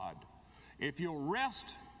let God. If you'll rest,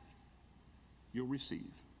 you'll receive.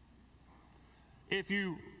 If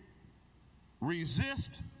you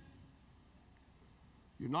resist,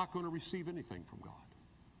 you're not going to receive anything from God.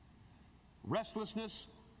 Restlessness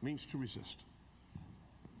means to resist.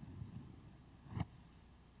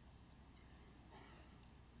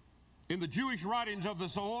 In the Jewish writings of the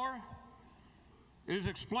Zohar, it is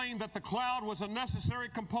explained that the cloud was a necessary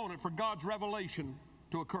component for God's revelation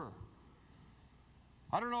to occur.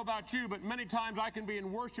 I don't know about you, but many times I can be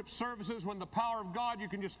in worship services when the power of God, you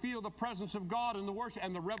can just feel the presence of God in the worship,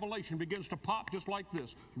 and the revelation begins to pop just like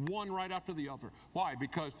this, one right after the other. Why?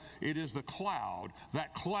 Because it is the cloud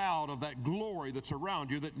of that glory that's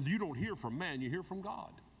around you that you don't hear from man, you hear from God.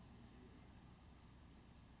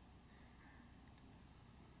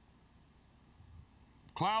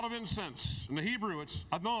 Cloud of incense. In the Hebrew, it's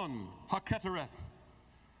Adon HaKetereth.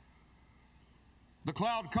 The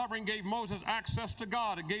cloud covering gave Moses access to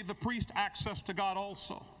God. It gave the priest access to God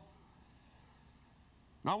also.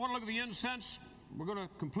 Now I want to look at the incense. We're going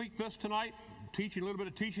to complete this tonight, teaching a little bit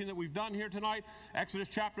of teaching that we've done here tonight. Exodus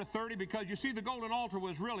chapter 30, because you see the golden altar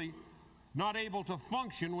was really not able to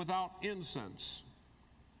function without incense.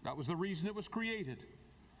 That was the reason it was created.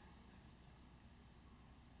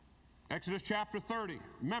 Exodus chapter 30.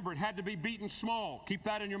 Remember, it had to be beaten small. Keep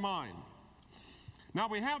that in your mind. Now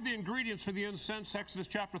we have the ingredients for the incense. Exodus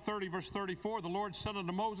chapter 30, verse 34. The Lord said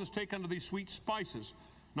unto Moses, take unto thee sweet spices.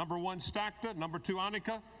 Number 1, stacta. Number 2,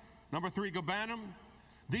 onycha. Number 3, gabanum.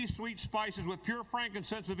 These sweet spices with pure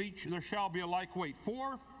frankincense of each, there shall be a like weight.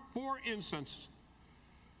 Four incenses.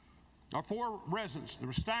 Or 4 resins. There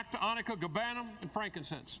was stacta, onycha, gabanum, and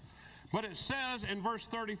frankincense. But it says in verse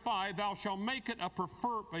 35, thou shalt make it a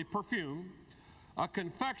perfume, a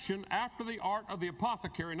confection after the art of the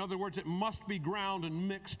apothecary. In other words, it must be ground and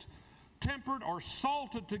mixed, tempered or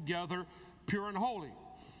salted together, pure and holy.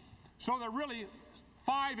 So there are really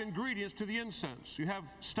 5 ingredients to the incense. You have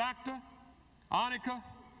stacta, onycha,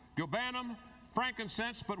 gabanum,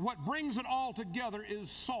 frankincense, but what brings it all together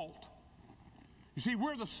is salt. You see,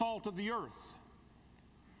 we're the salt of the earth.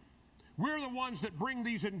 We're the ones that bring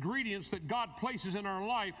these ingredients that God places in our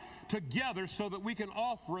life together so that we can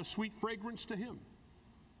offer a sweet fragrance to Him.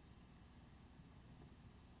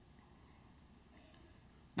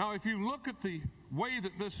 Now, if you look at the way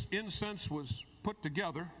that this incense was put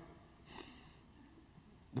together,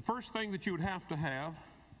 the first thing that you would have to have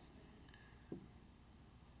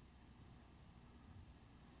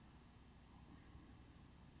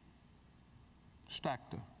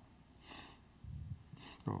stacta.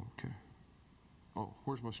 Oh, okay. Oh,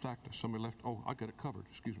 where's my stacta? Somebody left. Oh, I got it covered.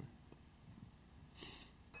 Excuse me.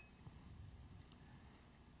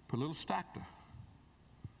 Put a little stacta.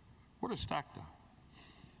 What is stacta?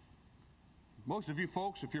 Most of you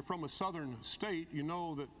folks, if you're from a southern state, you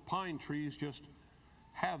know that pine trees just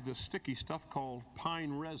have this sticky stuff called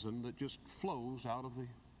pine resin that just flows out of the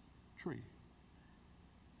tree.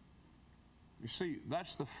 You see,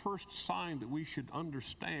 that's the first sign that we should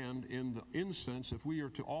understand in the incense. If we are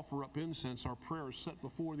to offer up incense, our prayer is set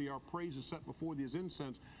before thee, our praise is set before thee as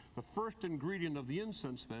incense. The first ingredient of the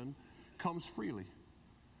incense then comes freely.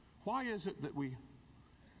 Why is it that we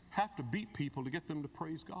have to beat people to get them to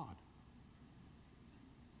praise God?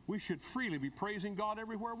 We should freely be praising God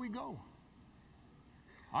everywhere we go.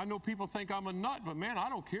 I know people think I'm a nut, but man, I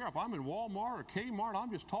don't care. If I'm in Walmart or Kmart,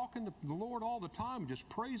 I'm just talking to the Lord all the time, just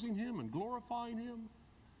praising Him and glorifying Him.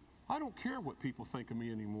 I don't care what people think of me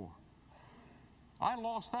anymore. I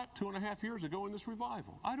lost that 2.5 years ago in this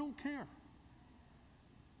revival. I don't care.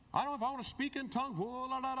 I don't know if I want to speak in tongues.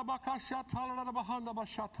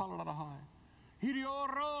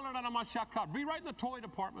 Be right in the toy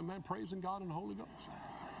department, man, praising God in the Holy Ghost.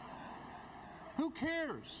 Who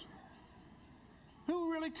cares?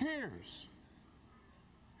 Who really cares?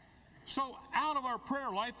 So out of our prayer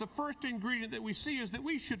life, the first ingredient that we see is that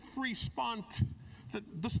we should free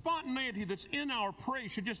the spontaneity that's in our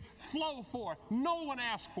praise should just flow forth. No one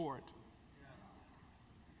asked for it.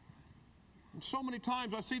 And so many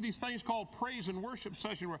times I see these things called praise and worship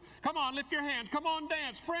session where, come on, lift your hands, come on,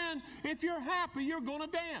 dance. Friends, if you're happy, you're going to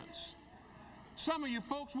dance. Some of you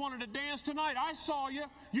folks wanted to dance tonight. I saw you.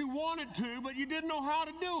 You wanted to, but you didn't know how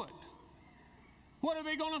to do it. What are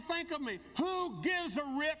they going to think of me? Who gives a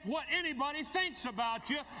rip what anybody thinks about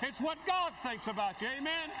you? It's what God thinks about you.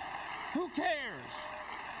 Amen? Who cares?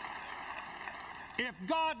 If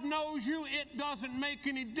God knows you, it doesn't make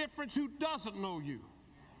any difference who doesn't know you.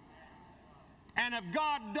 And if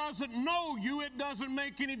God doesn't know you, it doesn't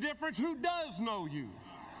make any difference who does know you.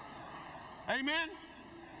 Amen?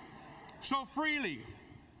 So freely,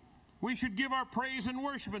 we should give our praise and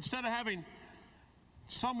worship instead of having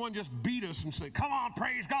someone just beat us and say, come on,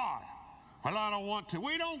 praise God. Well, I don't want to.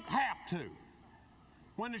 We don't have to.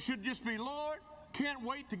 When it should just be, Lord, can't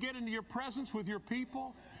wait to get into your presence with your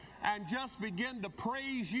people and just begin to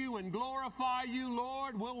praise you and glorify you,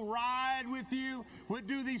 Lord. We'll ride with you. We'll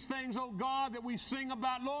do these things, oh God, that we sing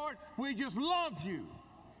about, Lord. We just love you.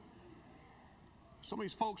 Some of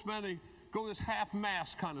these folks, man, they go this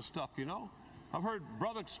half-mast kind of stuff, you know. I've heard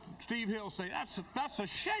Brother Steve Hill say, that's a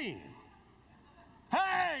shame.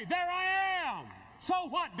 Hey, there I am. So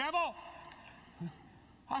what, devil?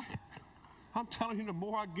 I'm telling you, the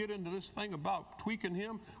more I get into this thing about tweaking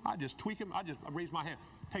him, I just tweak him. I raise my hand.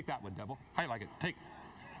 Take that one, devil. How you like it? Take.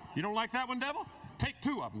 You don't like that one, devil? Take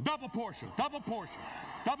two of them. Double portion. Double portion.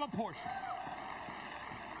 Double portion.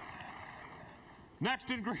 Next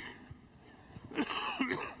ingredient.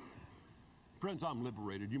 Friends, I'm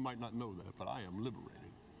liberated. You might not know that, but I am liberated.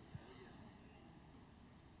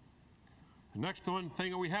 The next one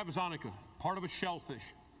thing we have is onycha, part of a shellfish.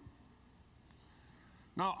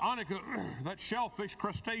 Now, onycha, that shellfish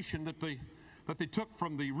crustacean that they took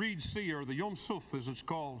from the Reed Sea, or the Yom Suf, as it's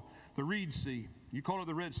called, the Reed Sea. You call it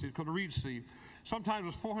the Red Sea, it's called the Reed Sea. Sometimes it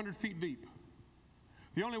was 400 feet deep.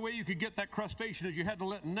 The only way you could get that crustacean is you had to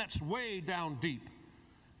let nets way down deep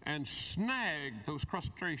and snag those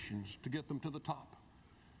crustaceans to get them to the top.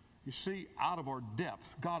 You see, out of our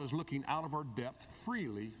depth, God is looking out of our depth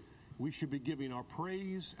freely. We should be giving our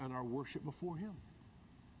praise and our worship before Him.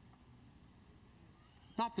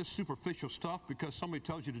 Not this superficial stuff because somebody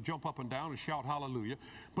tells you to jump up and down and shout hallelujah,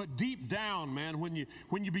 but deep down, man, when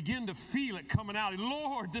you begin to feel it coming out,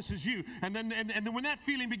 Lord, this is you, and then when that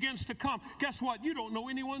feeling begins to come, guess what? You don't know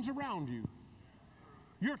anyone's around you.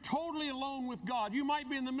 You're totally alone with God. You might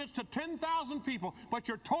be in the midst of 10,000 people, but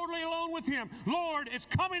you're totally alone with Him. Lord, it's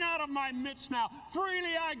coming out of my midst now.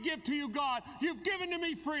 Freely I give to you, God. You've given to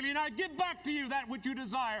me freely, and I give back to you that which you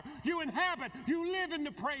desire. You inhabit, you live in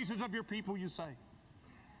the praises of your people, you say.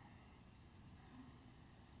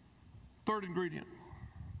 Third ingredient,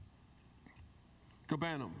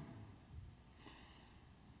 gabanum.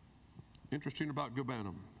 Interesting about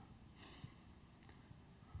gabanum.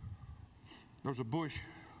 There's a bush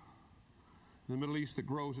in the Middle East that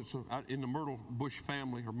grows. It's in the myrtle bush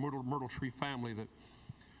family, or myrtle tree family,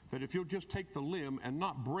 that if you'll just take the limb and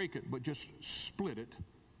not break it, but just split it,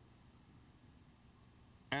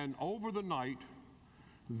 and over the night,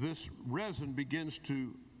 this resin begins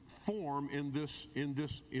to form in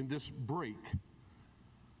this break.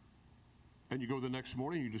 And you go the next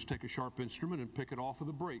morning, you just take a sharp instrument and pick it off of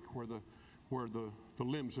the break where the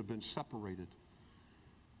limbs have been separated.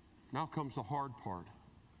 Now comes the hard part.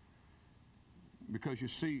 Because you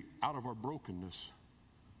see, out of our brokenness,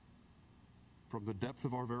 from the depth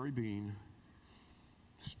of our very being,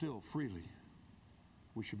 still freely,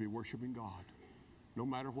 we should be worshiping God, no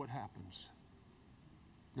matter what happens.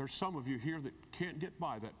 There's some of you here that can't get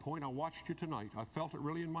by that point. I watched you tonight. I felt it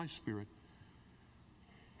really in my spirit.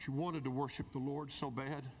 You wanted to worship the Lord so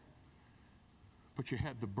bad, but you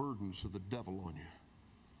had the burdens of the devil on you.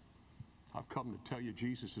 I've come to tell you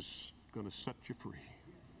Jesus is going to set you free.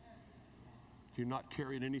 You're not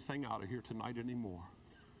carrying anything out of here tonight anymore.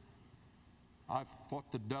 I've fought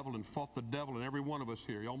the devil, and every one of us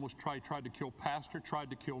here. He almost tried to kill Pastor, tried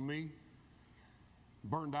to kill me,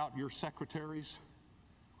 burned out your secretaries.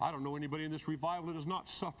 I don't know anybody in this revival that has not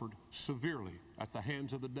suffered severely at the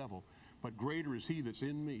hands of the devil. But greater is He that's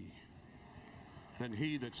in me than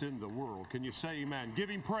he that's in the world. Can you say amen? Give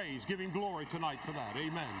Him praise, give Him glory tonight for that.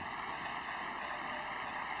 Amen.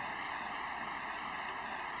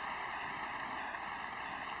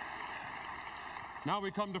 Now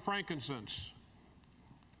we come to frankincense.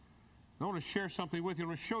 I want to share something with you. I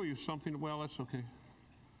want to show you something. Well, that's okay.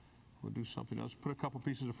 We'll do something else. Put a couple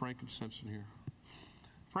pieces of frankincense in here.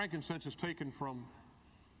 Frankincense is taken from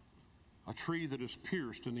a tree that is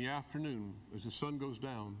pierced in the afternoon as the sun goes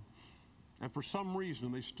down. And for some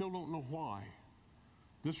reason, they still don't know why,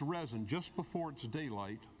 this resin, just before it's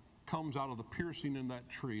daylight, comes out of the piercing in that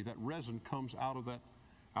tree. That resin comes out of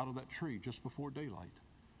that tree just before daylight.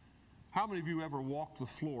 How many of you ever walked the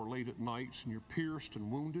floor late at nights and you're pierced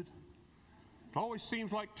and wounded? It always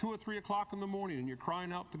seems like 2 or 3 o'clock in the morning and you're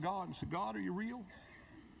crying out to God and say, God, are you real?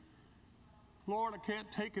 Lord, I can't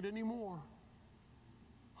take it anymore.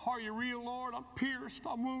 Are you real, Lord? I'm pierced,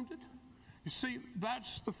 I'm wounded. You see,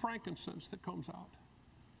 that's the frankincense that comes out.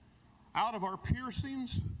 Out of our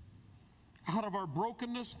piercings, out of our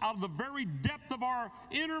brokenness, out of the very depth of our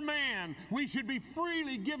inner man, we should be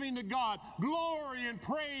freely giving to God glory and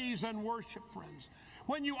praise and worship, friends.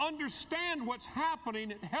 When you understand what's happening,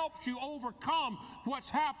 it helps you overcome what's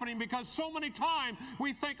happening, because so many times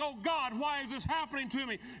we think, oh God, why is this happening to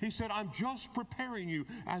me? He said, I'm just preparing you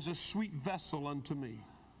as a sweet vessel unto me.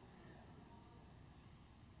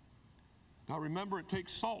 Now remember, it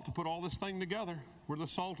takes salt to put all this thing together. We're the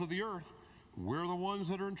salt of the earth. We're the ones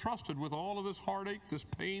that are entrusted with all of this heartache, this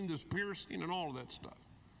pain, this piercing, and all of that stuff.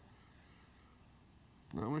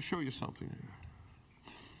 Now I'm going to show you something here.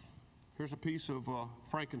 Here's a piece of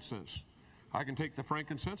frankincense. I can take the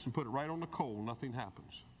frankincense and put it right on the coal. Nothing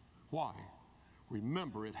happens. Why?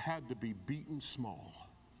 Remember, it had to be beaten small.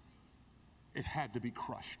 It had to be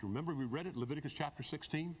crushed. Remember, we read it in Leviticus chapter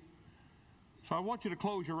 16? So I want you to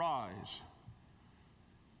close your eyes.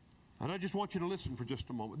 And I just want you to listen for just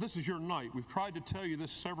a moment. This is your night. We've tried to tell you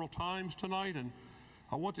this several times tonight, and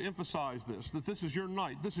I want to emphasize this, that this is your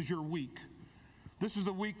night. This is your week. This is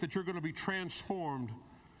the week that you're going to be transformed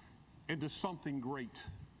into something great.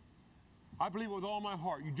 I believe with all my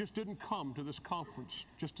heart, you just didn't come to this conference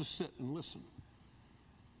just to sit and listen.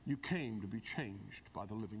 You came to be changed by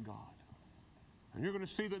the living God. And you're going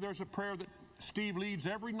to see that there's a prayer that Steve leads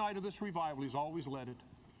every night of this revival. He's always led it.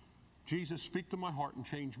 Jesus, speak to my heart and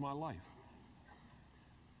change my life.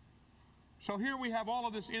 So here we have all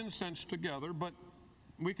of this incense together, but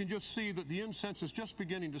we can just see that the incense is just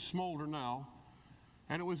beginning to smolder now,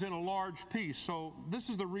 and it was in a large piece. So this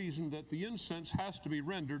is the reason that the incense has to be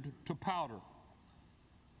rendered to powder.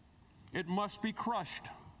 It must be crushed,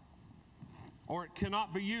 or it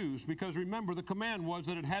cannot be used, because remember, the command was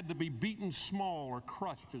that it had to be beaten small, or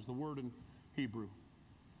crushed is the word in Hebrew.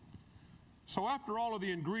 So after all of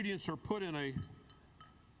the ingredients are put in a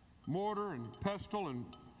mortar and pestle and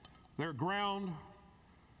they're ground,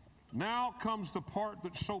 now comes the part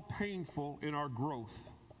that's so painful in our growth.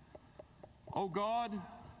 Oh God,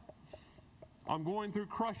 I'm going through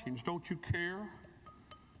crushings. Don't you care?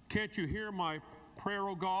 Can't you hear my prayer,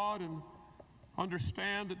 oh God, and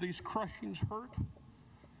understand that these crushings hurt?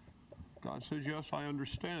 God says, yes, I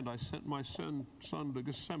understand. I sent my son to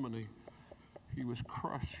Gethsemane. He was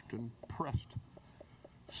crushed and pressed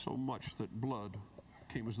so much that blood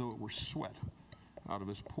came as though it were sweat out of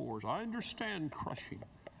his pores. I understand crushing.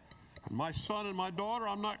 And my son and my daughter,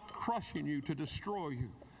 I'm not crushing you to destroy you.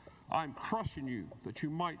 I'm crushing you that you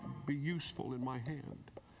might be useful in my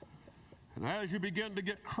hand. And as you begin to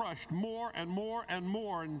get crushed more and more and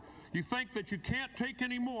more, and you think that you can't take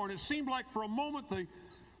any more, and it seemed like for a moment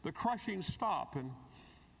the crushing stopped, and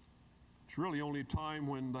it's really only a time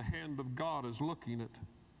when the hand of God is looking at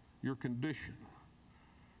your condition.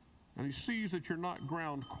 And he sees that you're not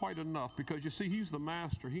ground quite enough, because you see, he's the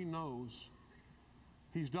master. He knows.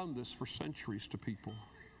 He's done this for centuries to people.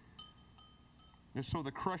 And so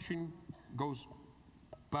the crushing goes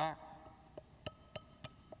back,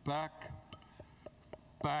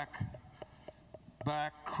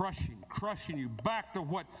 crushing you back to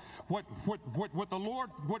what the Lord,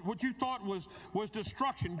 what you thought was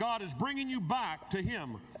destruction. God is bringing you back to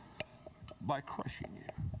him by crushing you.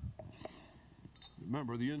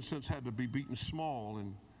 Remember, the incense had to be beaten small,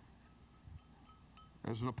 and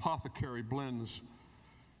as an apothecary blends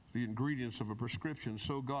the ingredients of a prescription,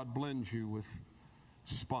 so God blends you with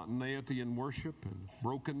spontaneity in worship and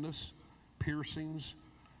brokenness, piercings,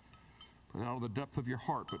 and out of the depth of your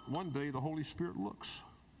heart. But one day the Holy Spirit looks,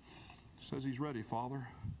 says he's ready, Father.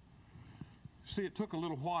 See, it took a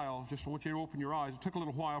little while, just I want you to open your eyes, it took a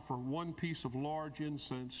little while for one piece of large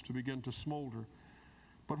incense to begin to smolder.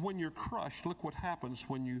 But when you're crushed, look what happens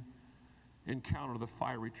when you encounter the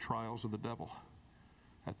fiery trials of the devil.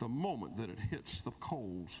 At the moment that it hits the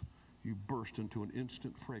coals, you burst into an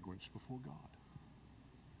instant fragrance before God.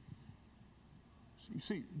 You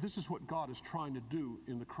see, this is what God is trying to do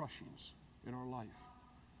in the crushings in our life.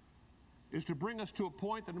 is to bring us to a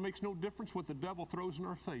point that it makes no difference what the devil throws in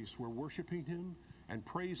our face. We're worshiping him and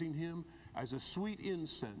praising him as a sweet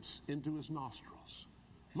incense into his nostrils.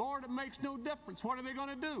 Lord, it makes no difference. What are they going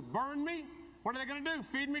to do? Burn me? What are they going to do?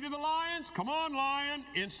 Feed me to the lions? Come on, lion.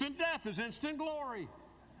 Instant death is instant glory.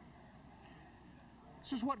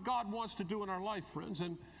 This is what God wants to do in our life, friends.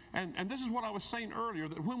 And this is what I was saying earlier,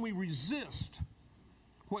 that when we resist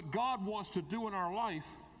what God wants to do in our life,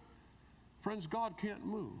 friends, God can't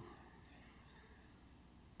move.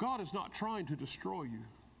 God is not trying to destroy you.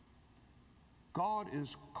 God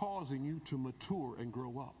is causing you to mature and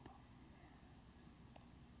grow up.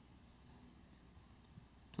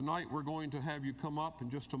 Tonight we're going to have you come up in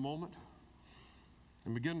just a moment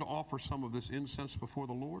and begin to offer some of this incense before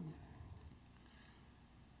the Lord.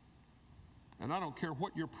 And I don't care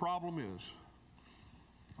what your problem is.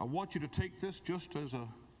 I want you to take this just as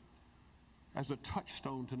a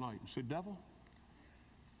touchstone tonight and say, devil,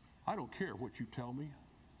 I don't care what you tell me.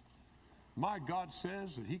 My God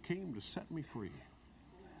says that he came to set me free.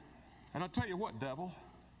 And I'll tell you what, devil,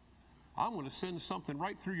 I'm going to send something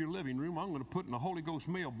right through your living room. I'm going to put it in a Holy Ghost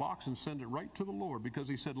mailbox and send it right to the Lord, because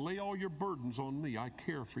he said, lay all your burdens on me. I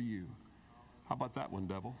care for you. How about that one,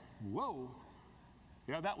 devil? Whoa.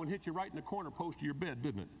 Yeah, that one hit you right in the corner post of your bed,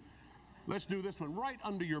 didn't it? Let's do this one right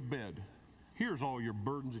under your bed. Here's all your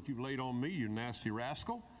burdens that you've laid on me, you nasty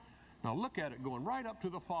rascal. Now look at it going right up to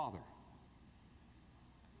the Father.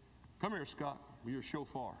 Come here, Scott, with your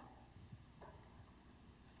shofar.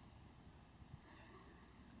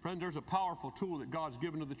 Friend, there's a powerful tool that God's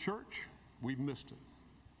given to the church. We've missed it.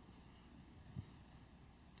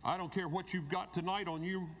 I don't care what you've got tonight on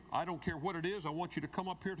you. I don't care what it is. I want you to come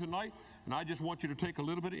up here tonight, and I just want you to take a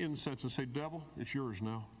little bit of incense and say, devil, it's yours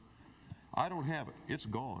now. I don't have it. It's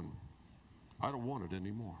gone. I don't want it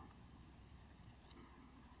anymore.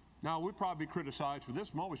 Now, we'd probably be criticized for this.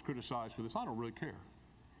 I'm always criticized for this. I don't really care.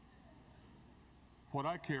 What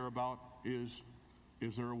I care about is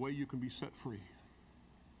there a way you can be set free?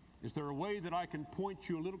 Is there a way that I can point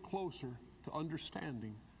you a little closer to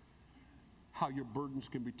understanding how your burdens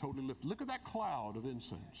can be totally lifted? Look at that cloud of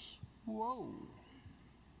incense. Whoa.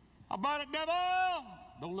 How about it, devil?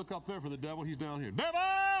 Don't look up there for the devil. He's down here. Devil,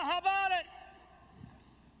 how about it?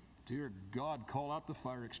 Dear God, call out the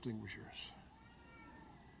fire extinguishers.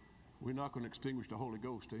 We're not going to extinguish the Holy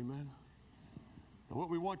Ghost, amen? Now, what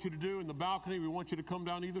we want you to do in the balcony, we want you to come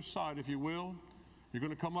down either side, if you will. You're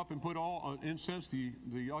going to come up and put all incense. The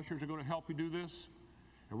ushers are going to help you do this.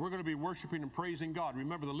 And we're going to be worshiping and praising God.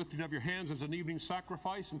 Remember, the lifting of your hands is an evening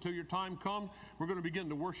sacrifice. Until your time comes, we're going to begin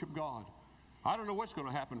to worship God. I don't know what's going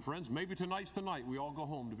to happen, friends. Maybe tonight's the night we all go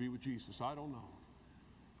home to be with Jesus. I don't know.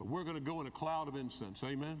 But we're going to go in a cloud of incense.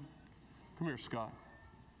 Amen? Come here, Scott.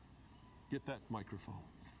 Get that microphone.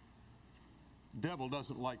 Devil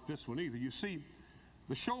doesn't like this one either. You see,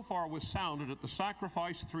 the shofar was sounded at the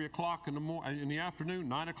sacrifice at 3 o'clock in the afternoon,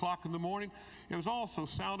 9 o'clock in the morning. It was also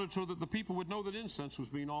sounded so that the people would know that incense was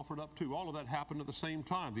being offered up too. All of that happened at the same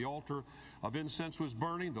time. The altar of incense was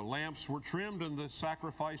burning, the lamps were trimmed, and the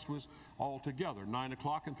sacrifice was all together, 9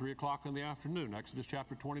 o'clock and 3 o'clock in the afternoon. Exodus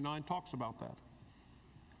chapter 29 talks about that.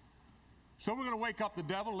 So we're going to wake up the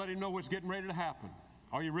devil and let him know what's getting ready to happen.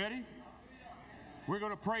 Are you ready? We're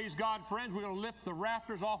going to praise God, friends. We're going to lift the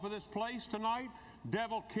rafters off of this place tonight.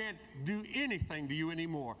 Devil can't do anything to you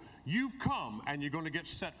anymore. You've come and you're going to get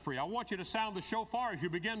set free. I want you to sound the shofar as you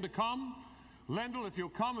begin to come. Lendl, if you'll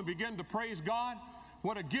come and begin to praise God.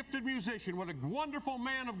 What a gifted musician, what a wonderful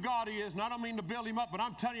man of God he is. And I don't mean to build him up, but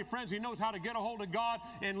I'm telling you, friends, he knows how to get a hold of God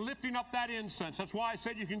in lifting up that incense. That's why I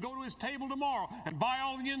said you can go to his table tomorrow and buy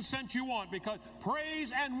all the incense you want, because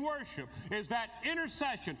praise and worship is that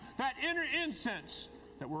intercession, that inner incense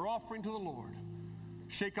that we're offering to the Lord.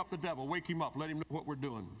 Shake up the devil, wake him up, let him know what we're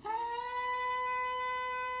doing.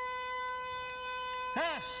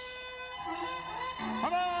 Yes.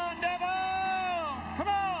 Come on, devil. Come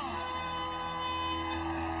on.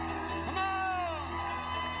 Come on.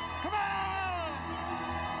 Come on.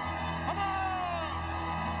 Come on.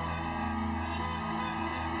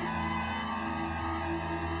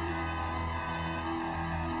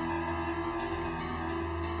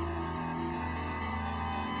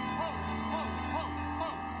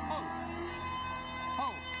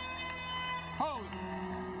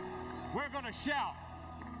 We're going to shout.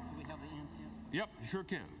 Do we have the incense? Yep, you sure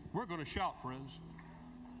can. We're going to shout, friends.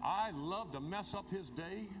 I love to mess up his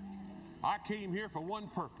day. I came here for one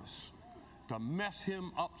purpose, to mess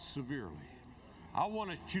him up severely. I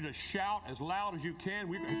want you to shout as loud as you can.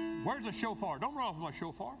 Where's the shofar? Don't run off with my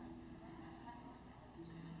shofar.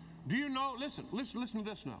 Do you know, listen to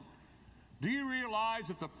this now. Do you realize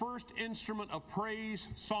that the first instrument of praise,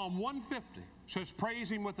 Psalm 150, says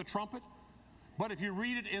praise him with the trumpet? But if you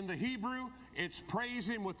read it in the Hebrew, it's praise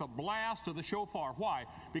him with the blast of the shofar. Why?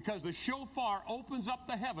 Because the shofar opens up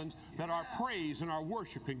the heavens that our praise and our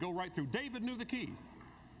worship can go right through. David knew the key.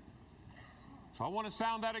 So I want to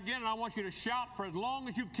sound that again, and I want you to shout for as long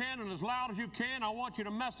as you can and as loud as you can. I want you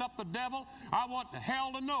to mess up the devil. I want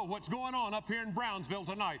hell to know what's going on up here in Brownsville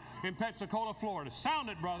tonight in Pensacola, Florida. Sound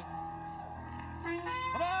it, brother. Come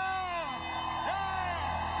on!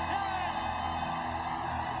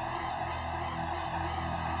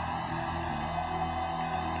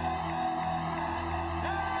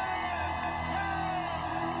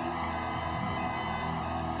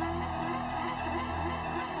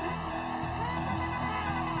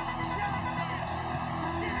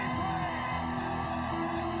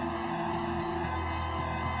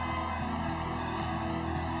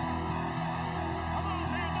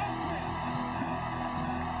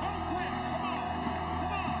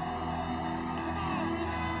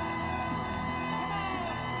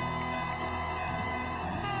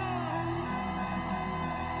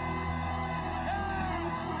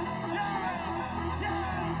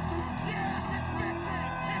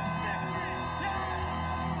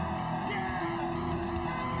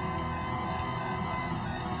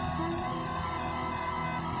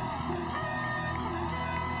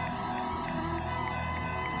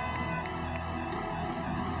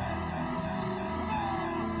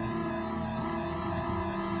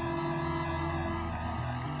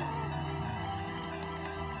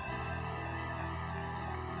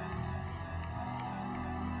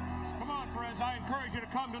 I encourage you to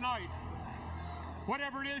come tonight.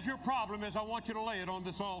 Whatever it is your problem is, I want you to lay it on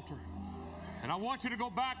this altar. And I want you to go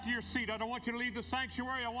back to your seat. I don't want you to leave the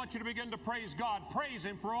sanctuary. I want you to begin to praise God. Praise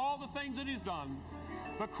him for all the things that he's done.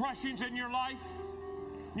 The crushings in your life.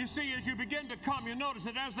 You see, as you begin to come, you notice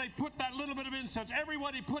that as they put that little bit of incense,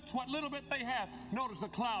 everybody puts what little bit they have. Notice the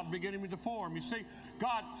cloud beginning to form. You see,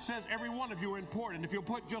 God says every one of you are important. If you'll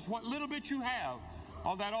put just what little bit you have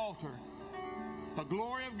on that altar, the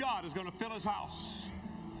glory of God is going to fill his house.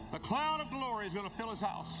 The cloud of glory is going to fill his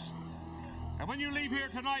house. And when you leave here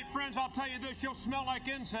tonight, friends, I'll tell you this, you'll smell like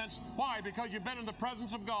incense. Why? Because you've been in the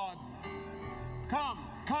presence of God. Come,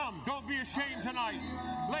 come, don't be ashamed tonight.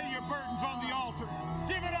 Lay your burdens on the altar.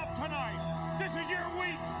 Give it up tonight. This is your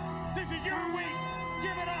week. This is your week.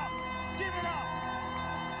 Give it up. Give it up.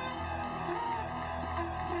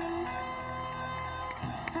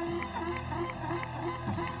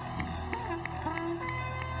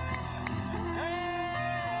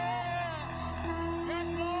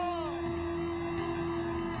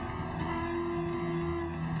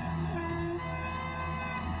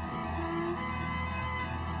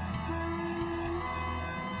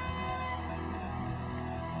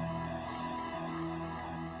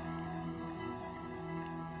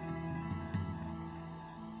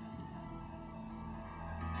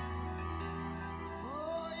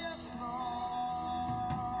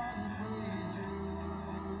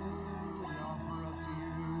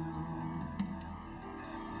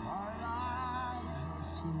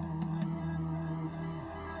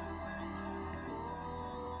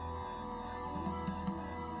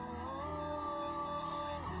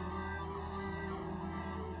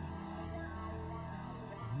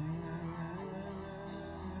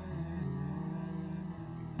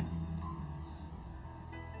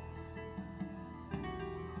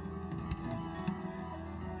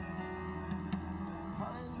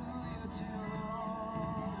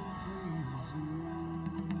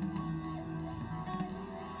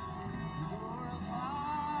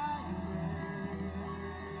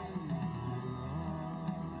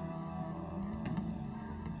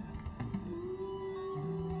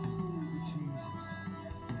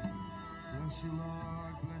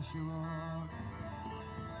 Bless you, Lord.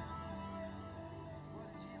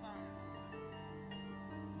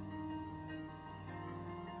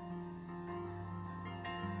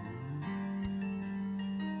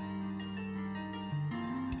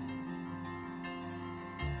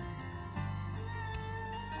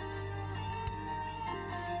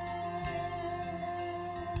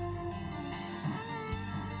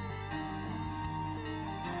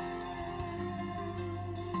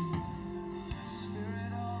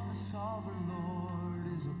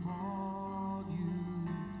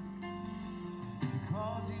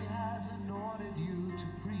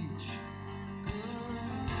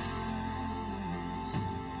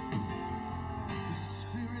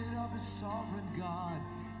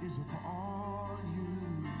 Is upon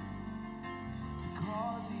you,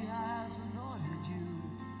 because he has anointed you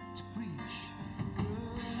to preach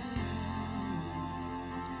good.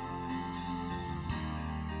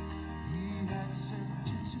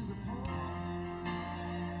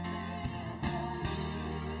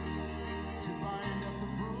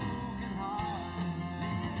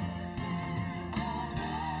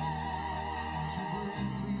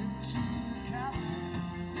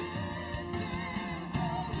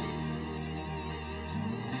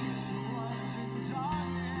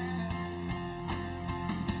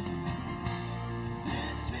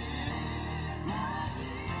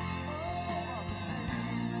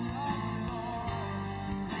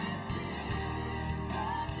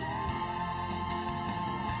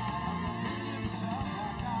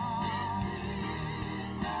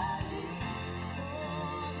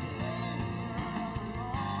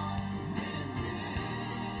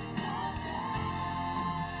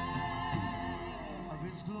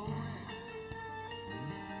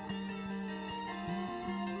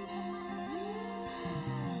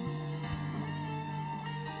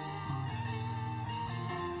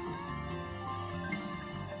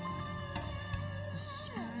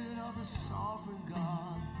 the sovereign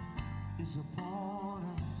God is upon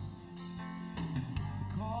us,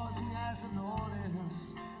 because he has anointed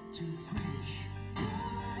us to preach.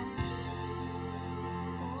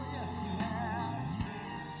 Oh yes, he has.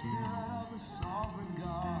 Spirit of the sovereign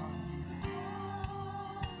God.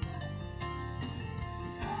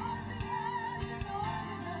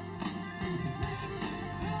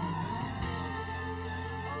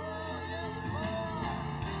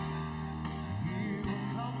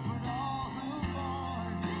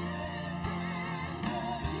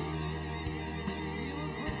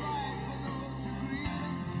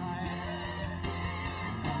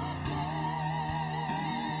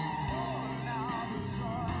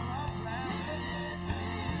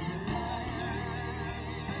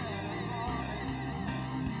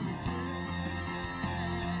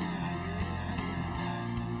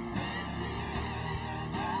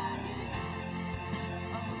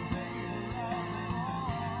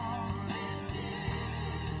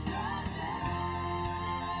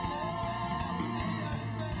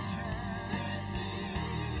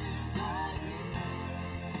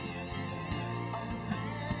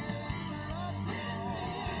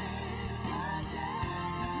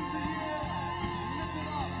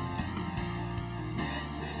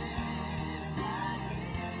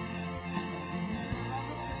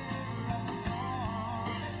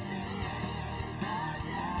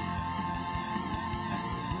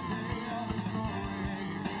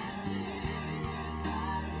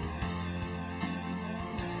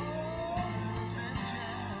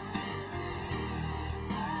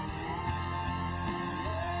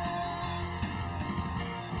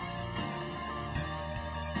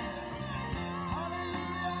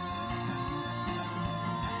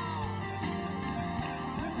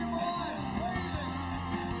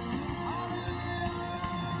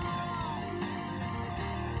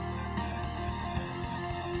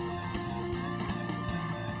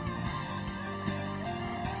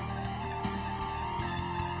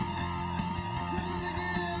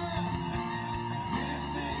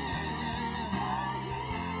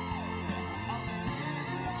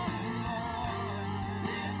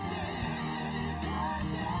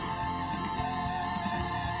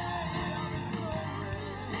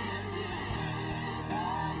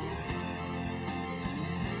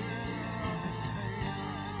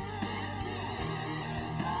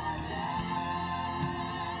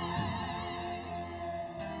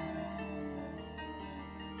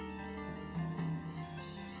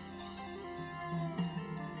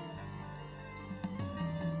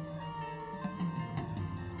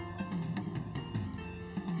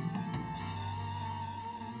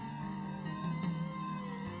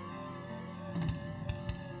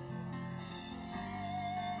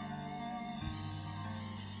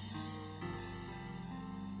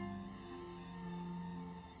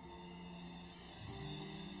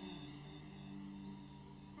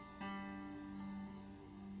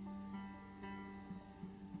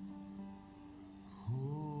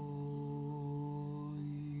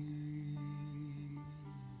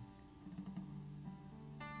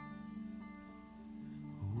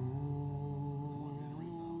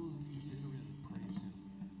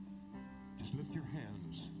 Lift your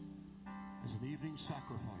hands as an evening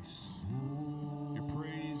sacrifice. Your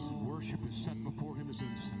praise and worship is set before him as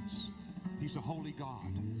incense. He's a holy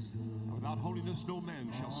God. Without holiness, no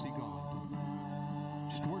man shall see God.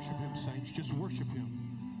 Just worship him, saints. Just worship him.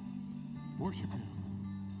 Worship him.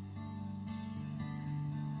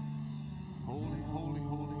 Holy, holy,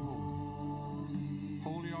 holy, holy.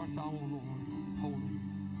 Holy art thou, O Lord. Holy.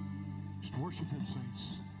 Just worship him,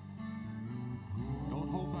 saints. Don't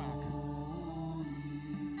hold back.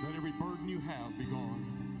 Let every burden you have be gone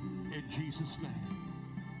in Jesus' name.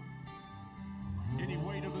 Any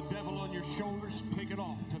weight of the devil on your shoulders, take it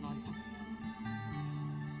off tonight.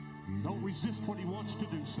 Don't resist what he wants to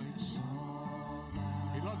do, saints.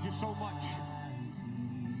 He loves you so much.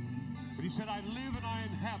 But he said, I live and I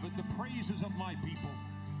inhabit the praises of my people.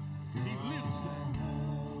 He lives there.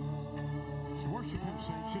 Just worship him,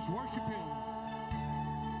 saints. Just worship him.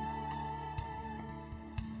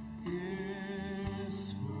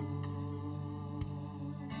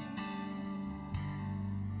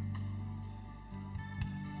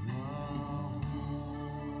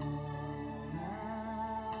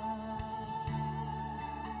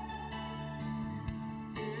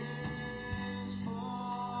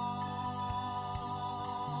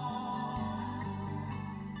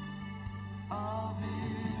 Of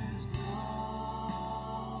his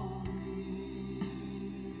glory.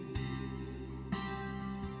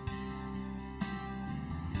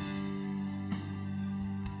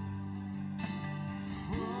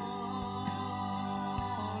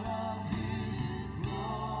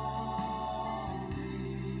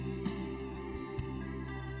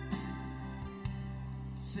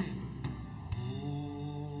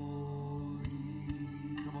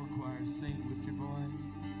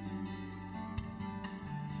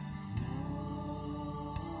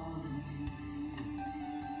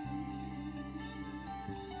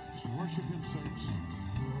 saints.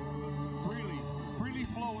 Freely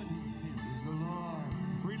flowing. Is the Lord.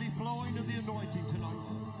 Freely flowing in the anointing tonight.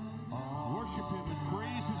 Worship Him and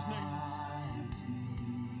praise His name.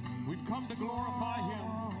 We've come to glorify Him.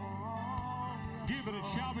 Give it, it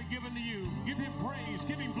shall be given to you. Give Him praise,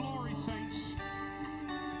 give Him glory, saints.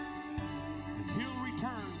 And He'll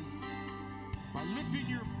return by lifting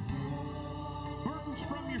your burdens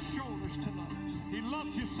from your shoulders tonight. He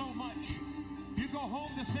loves you so much. If you go home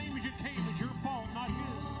the same as you came, it's your fault, not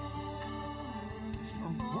His. Just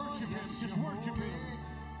worship Him. Just worship Him.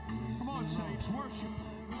 Come on, saints, worship.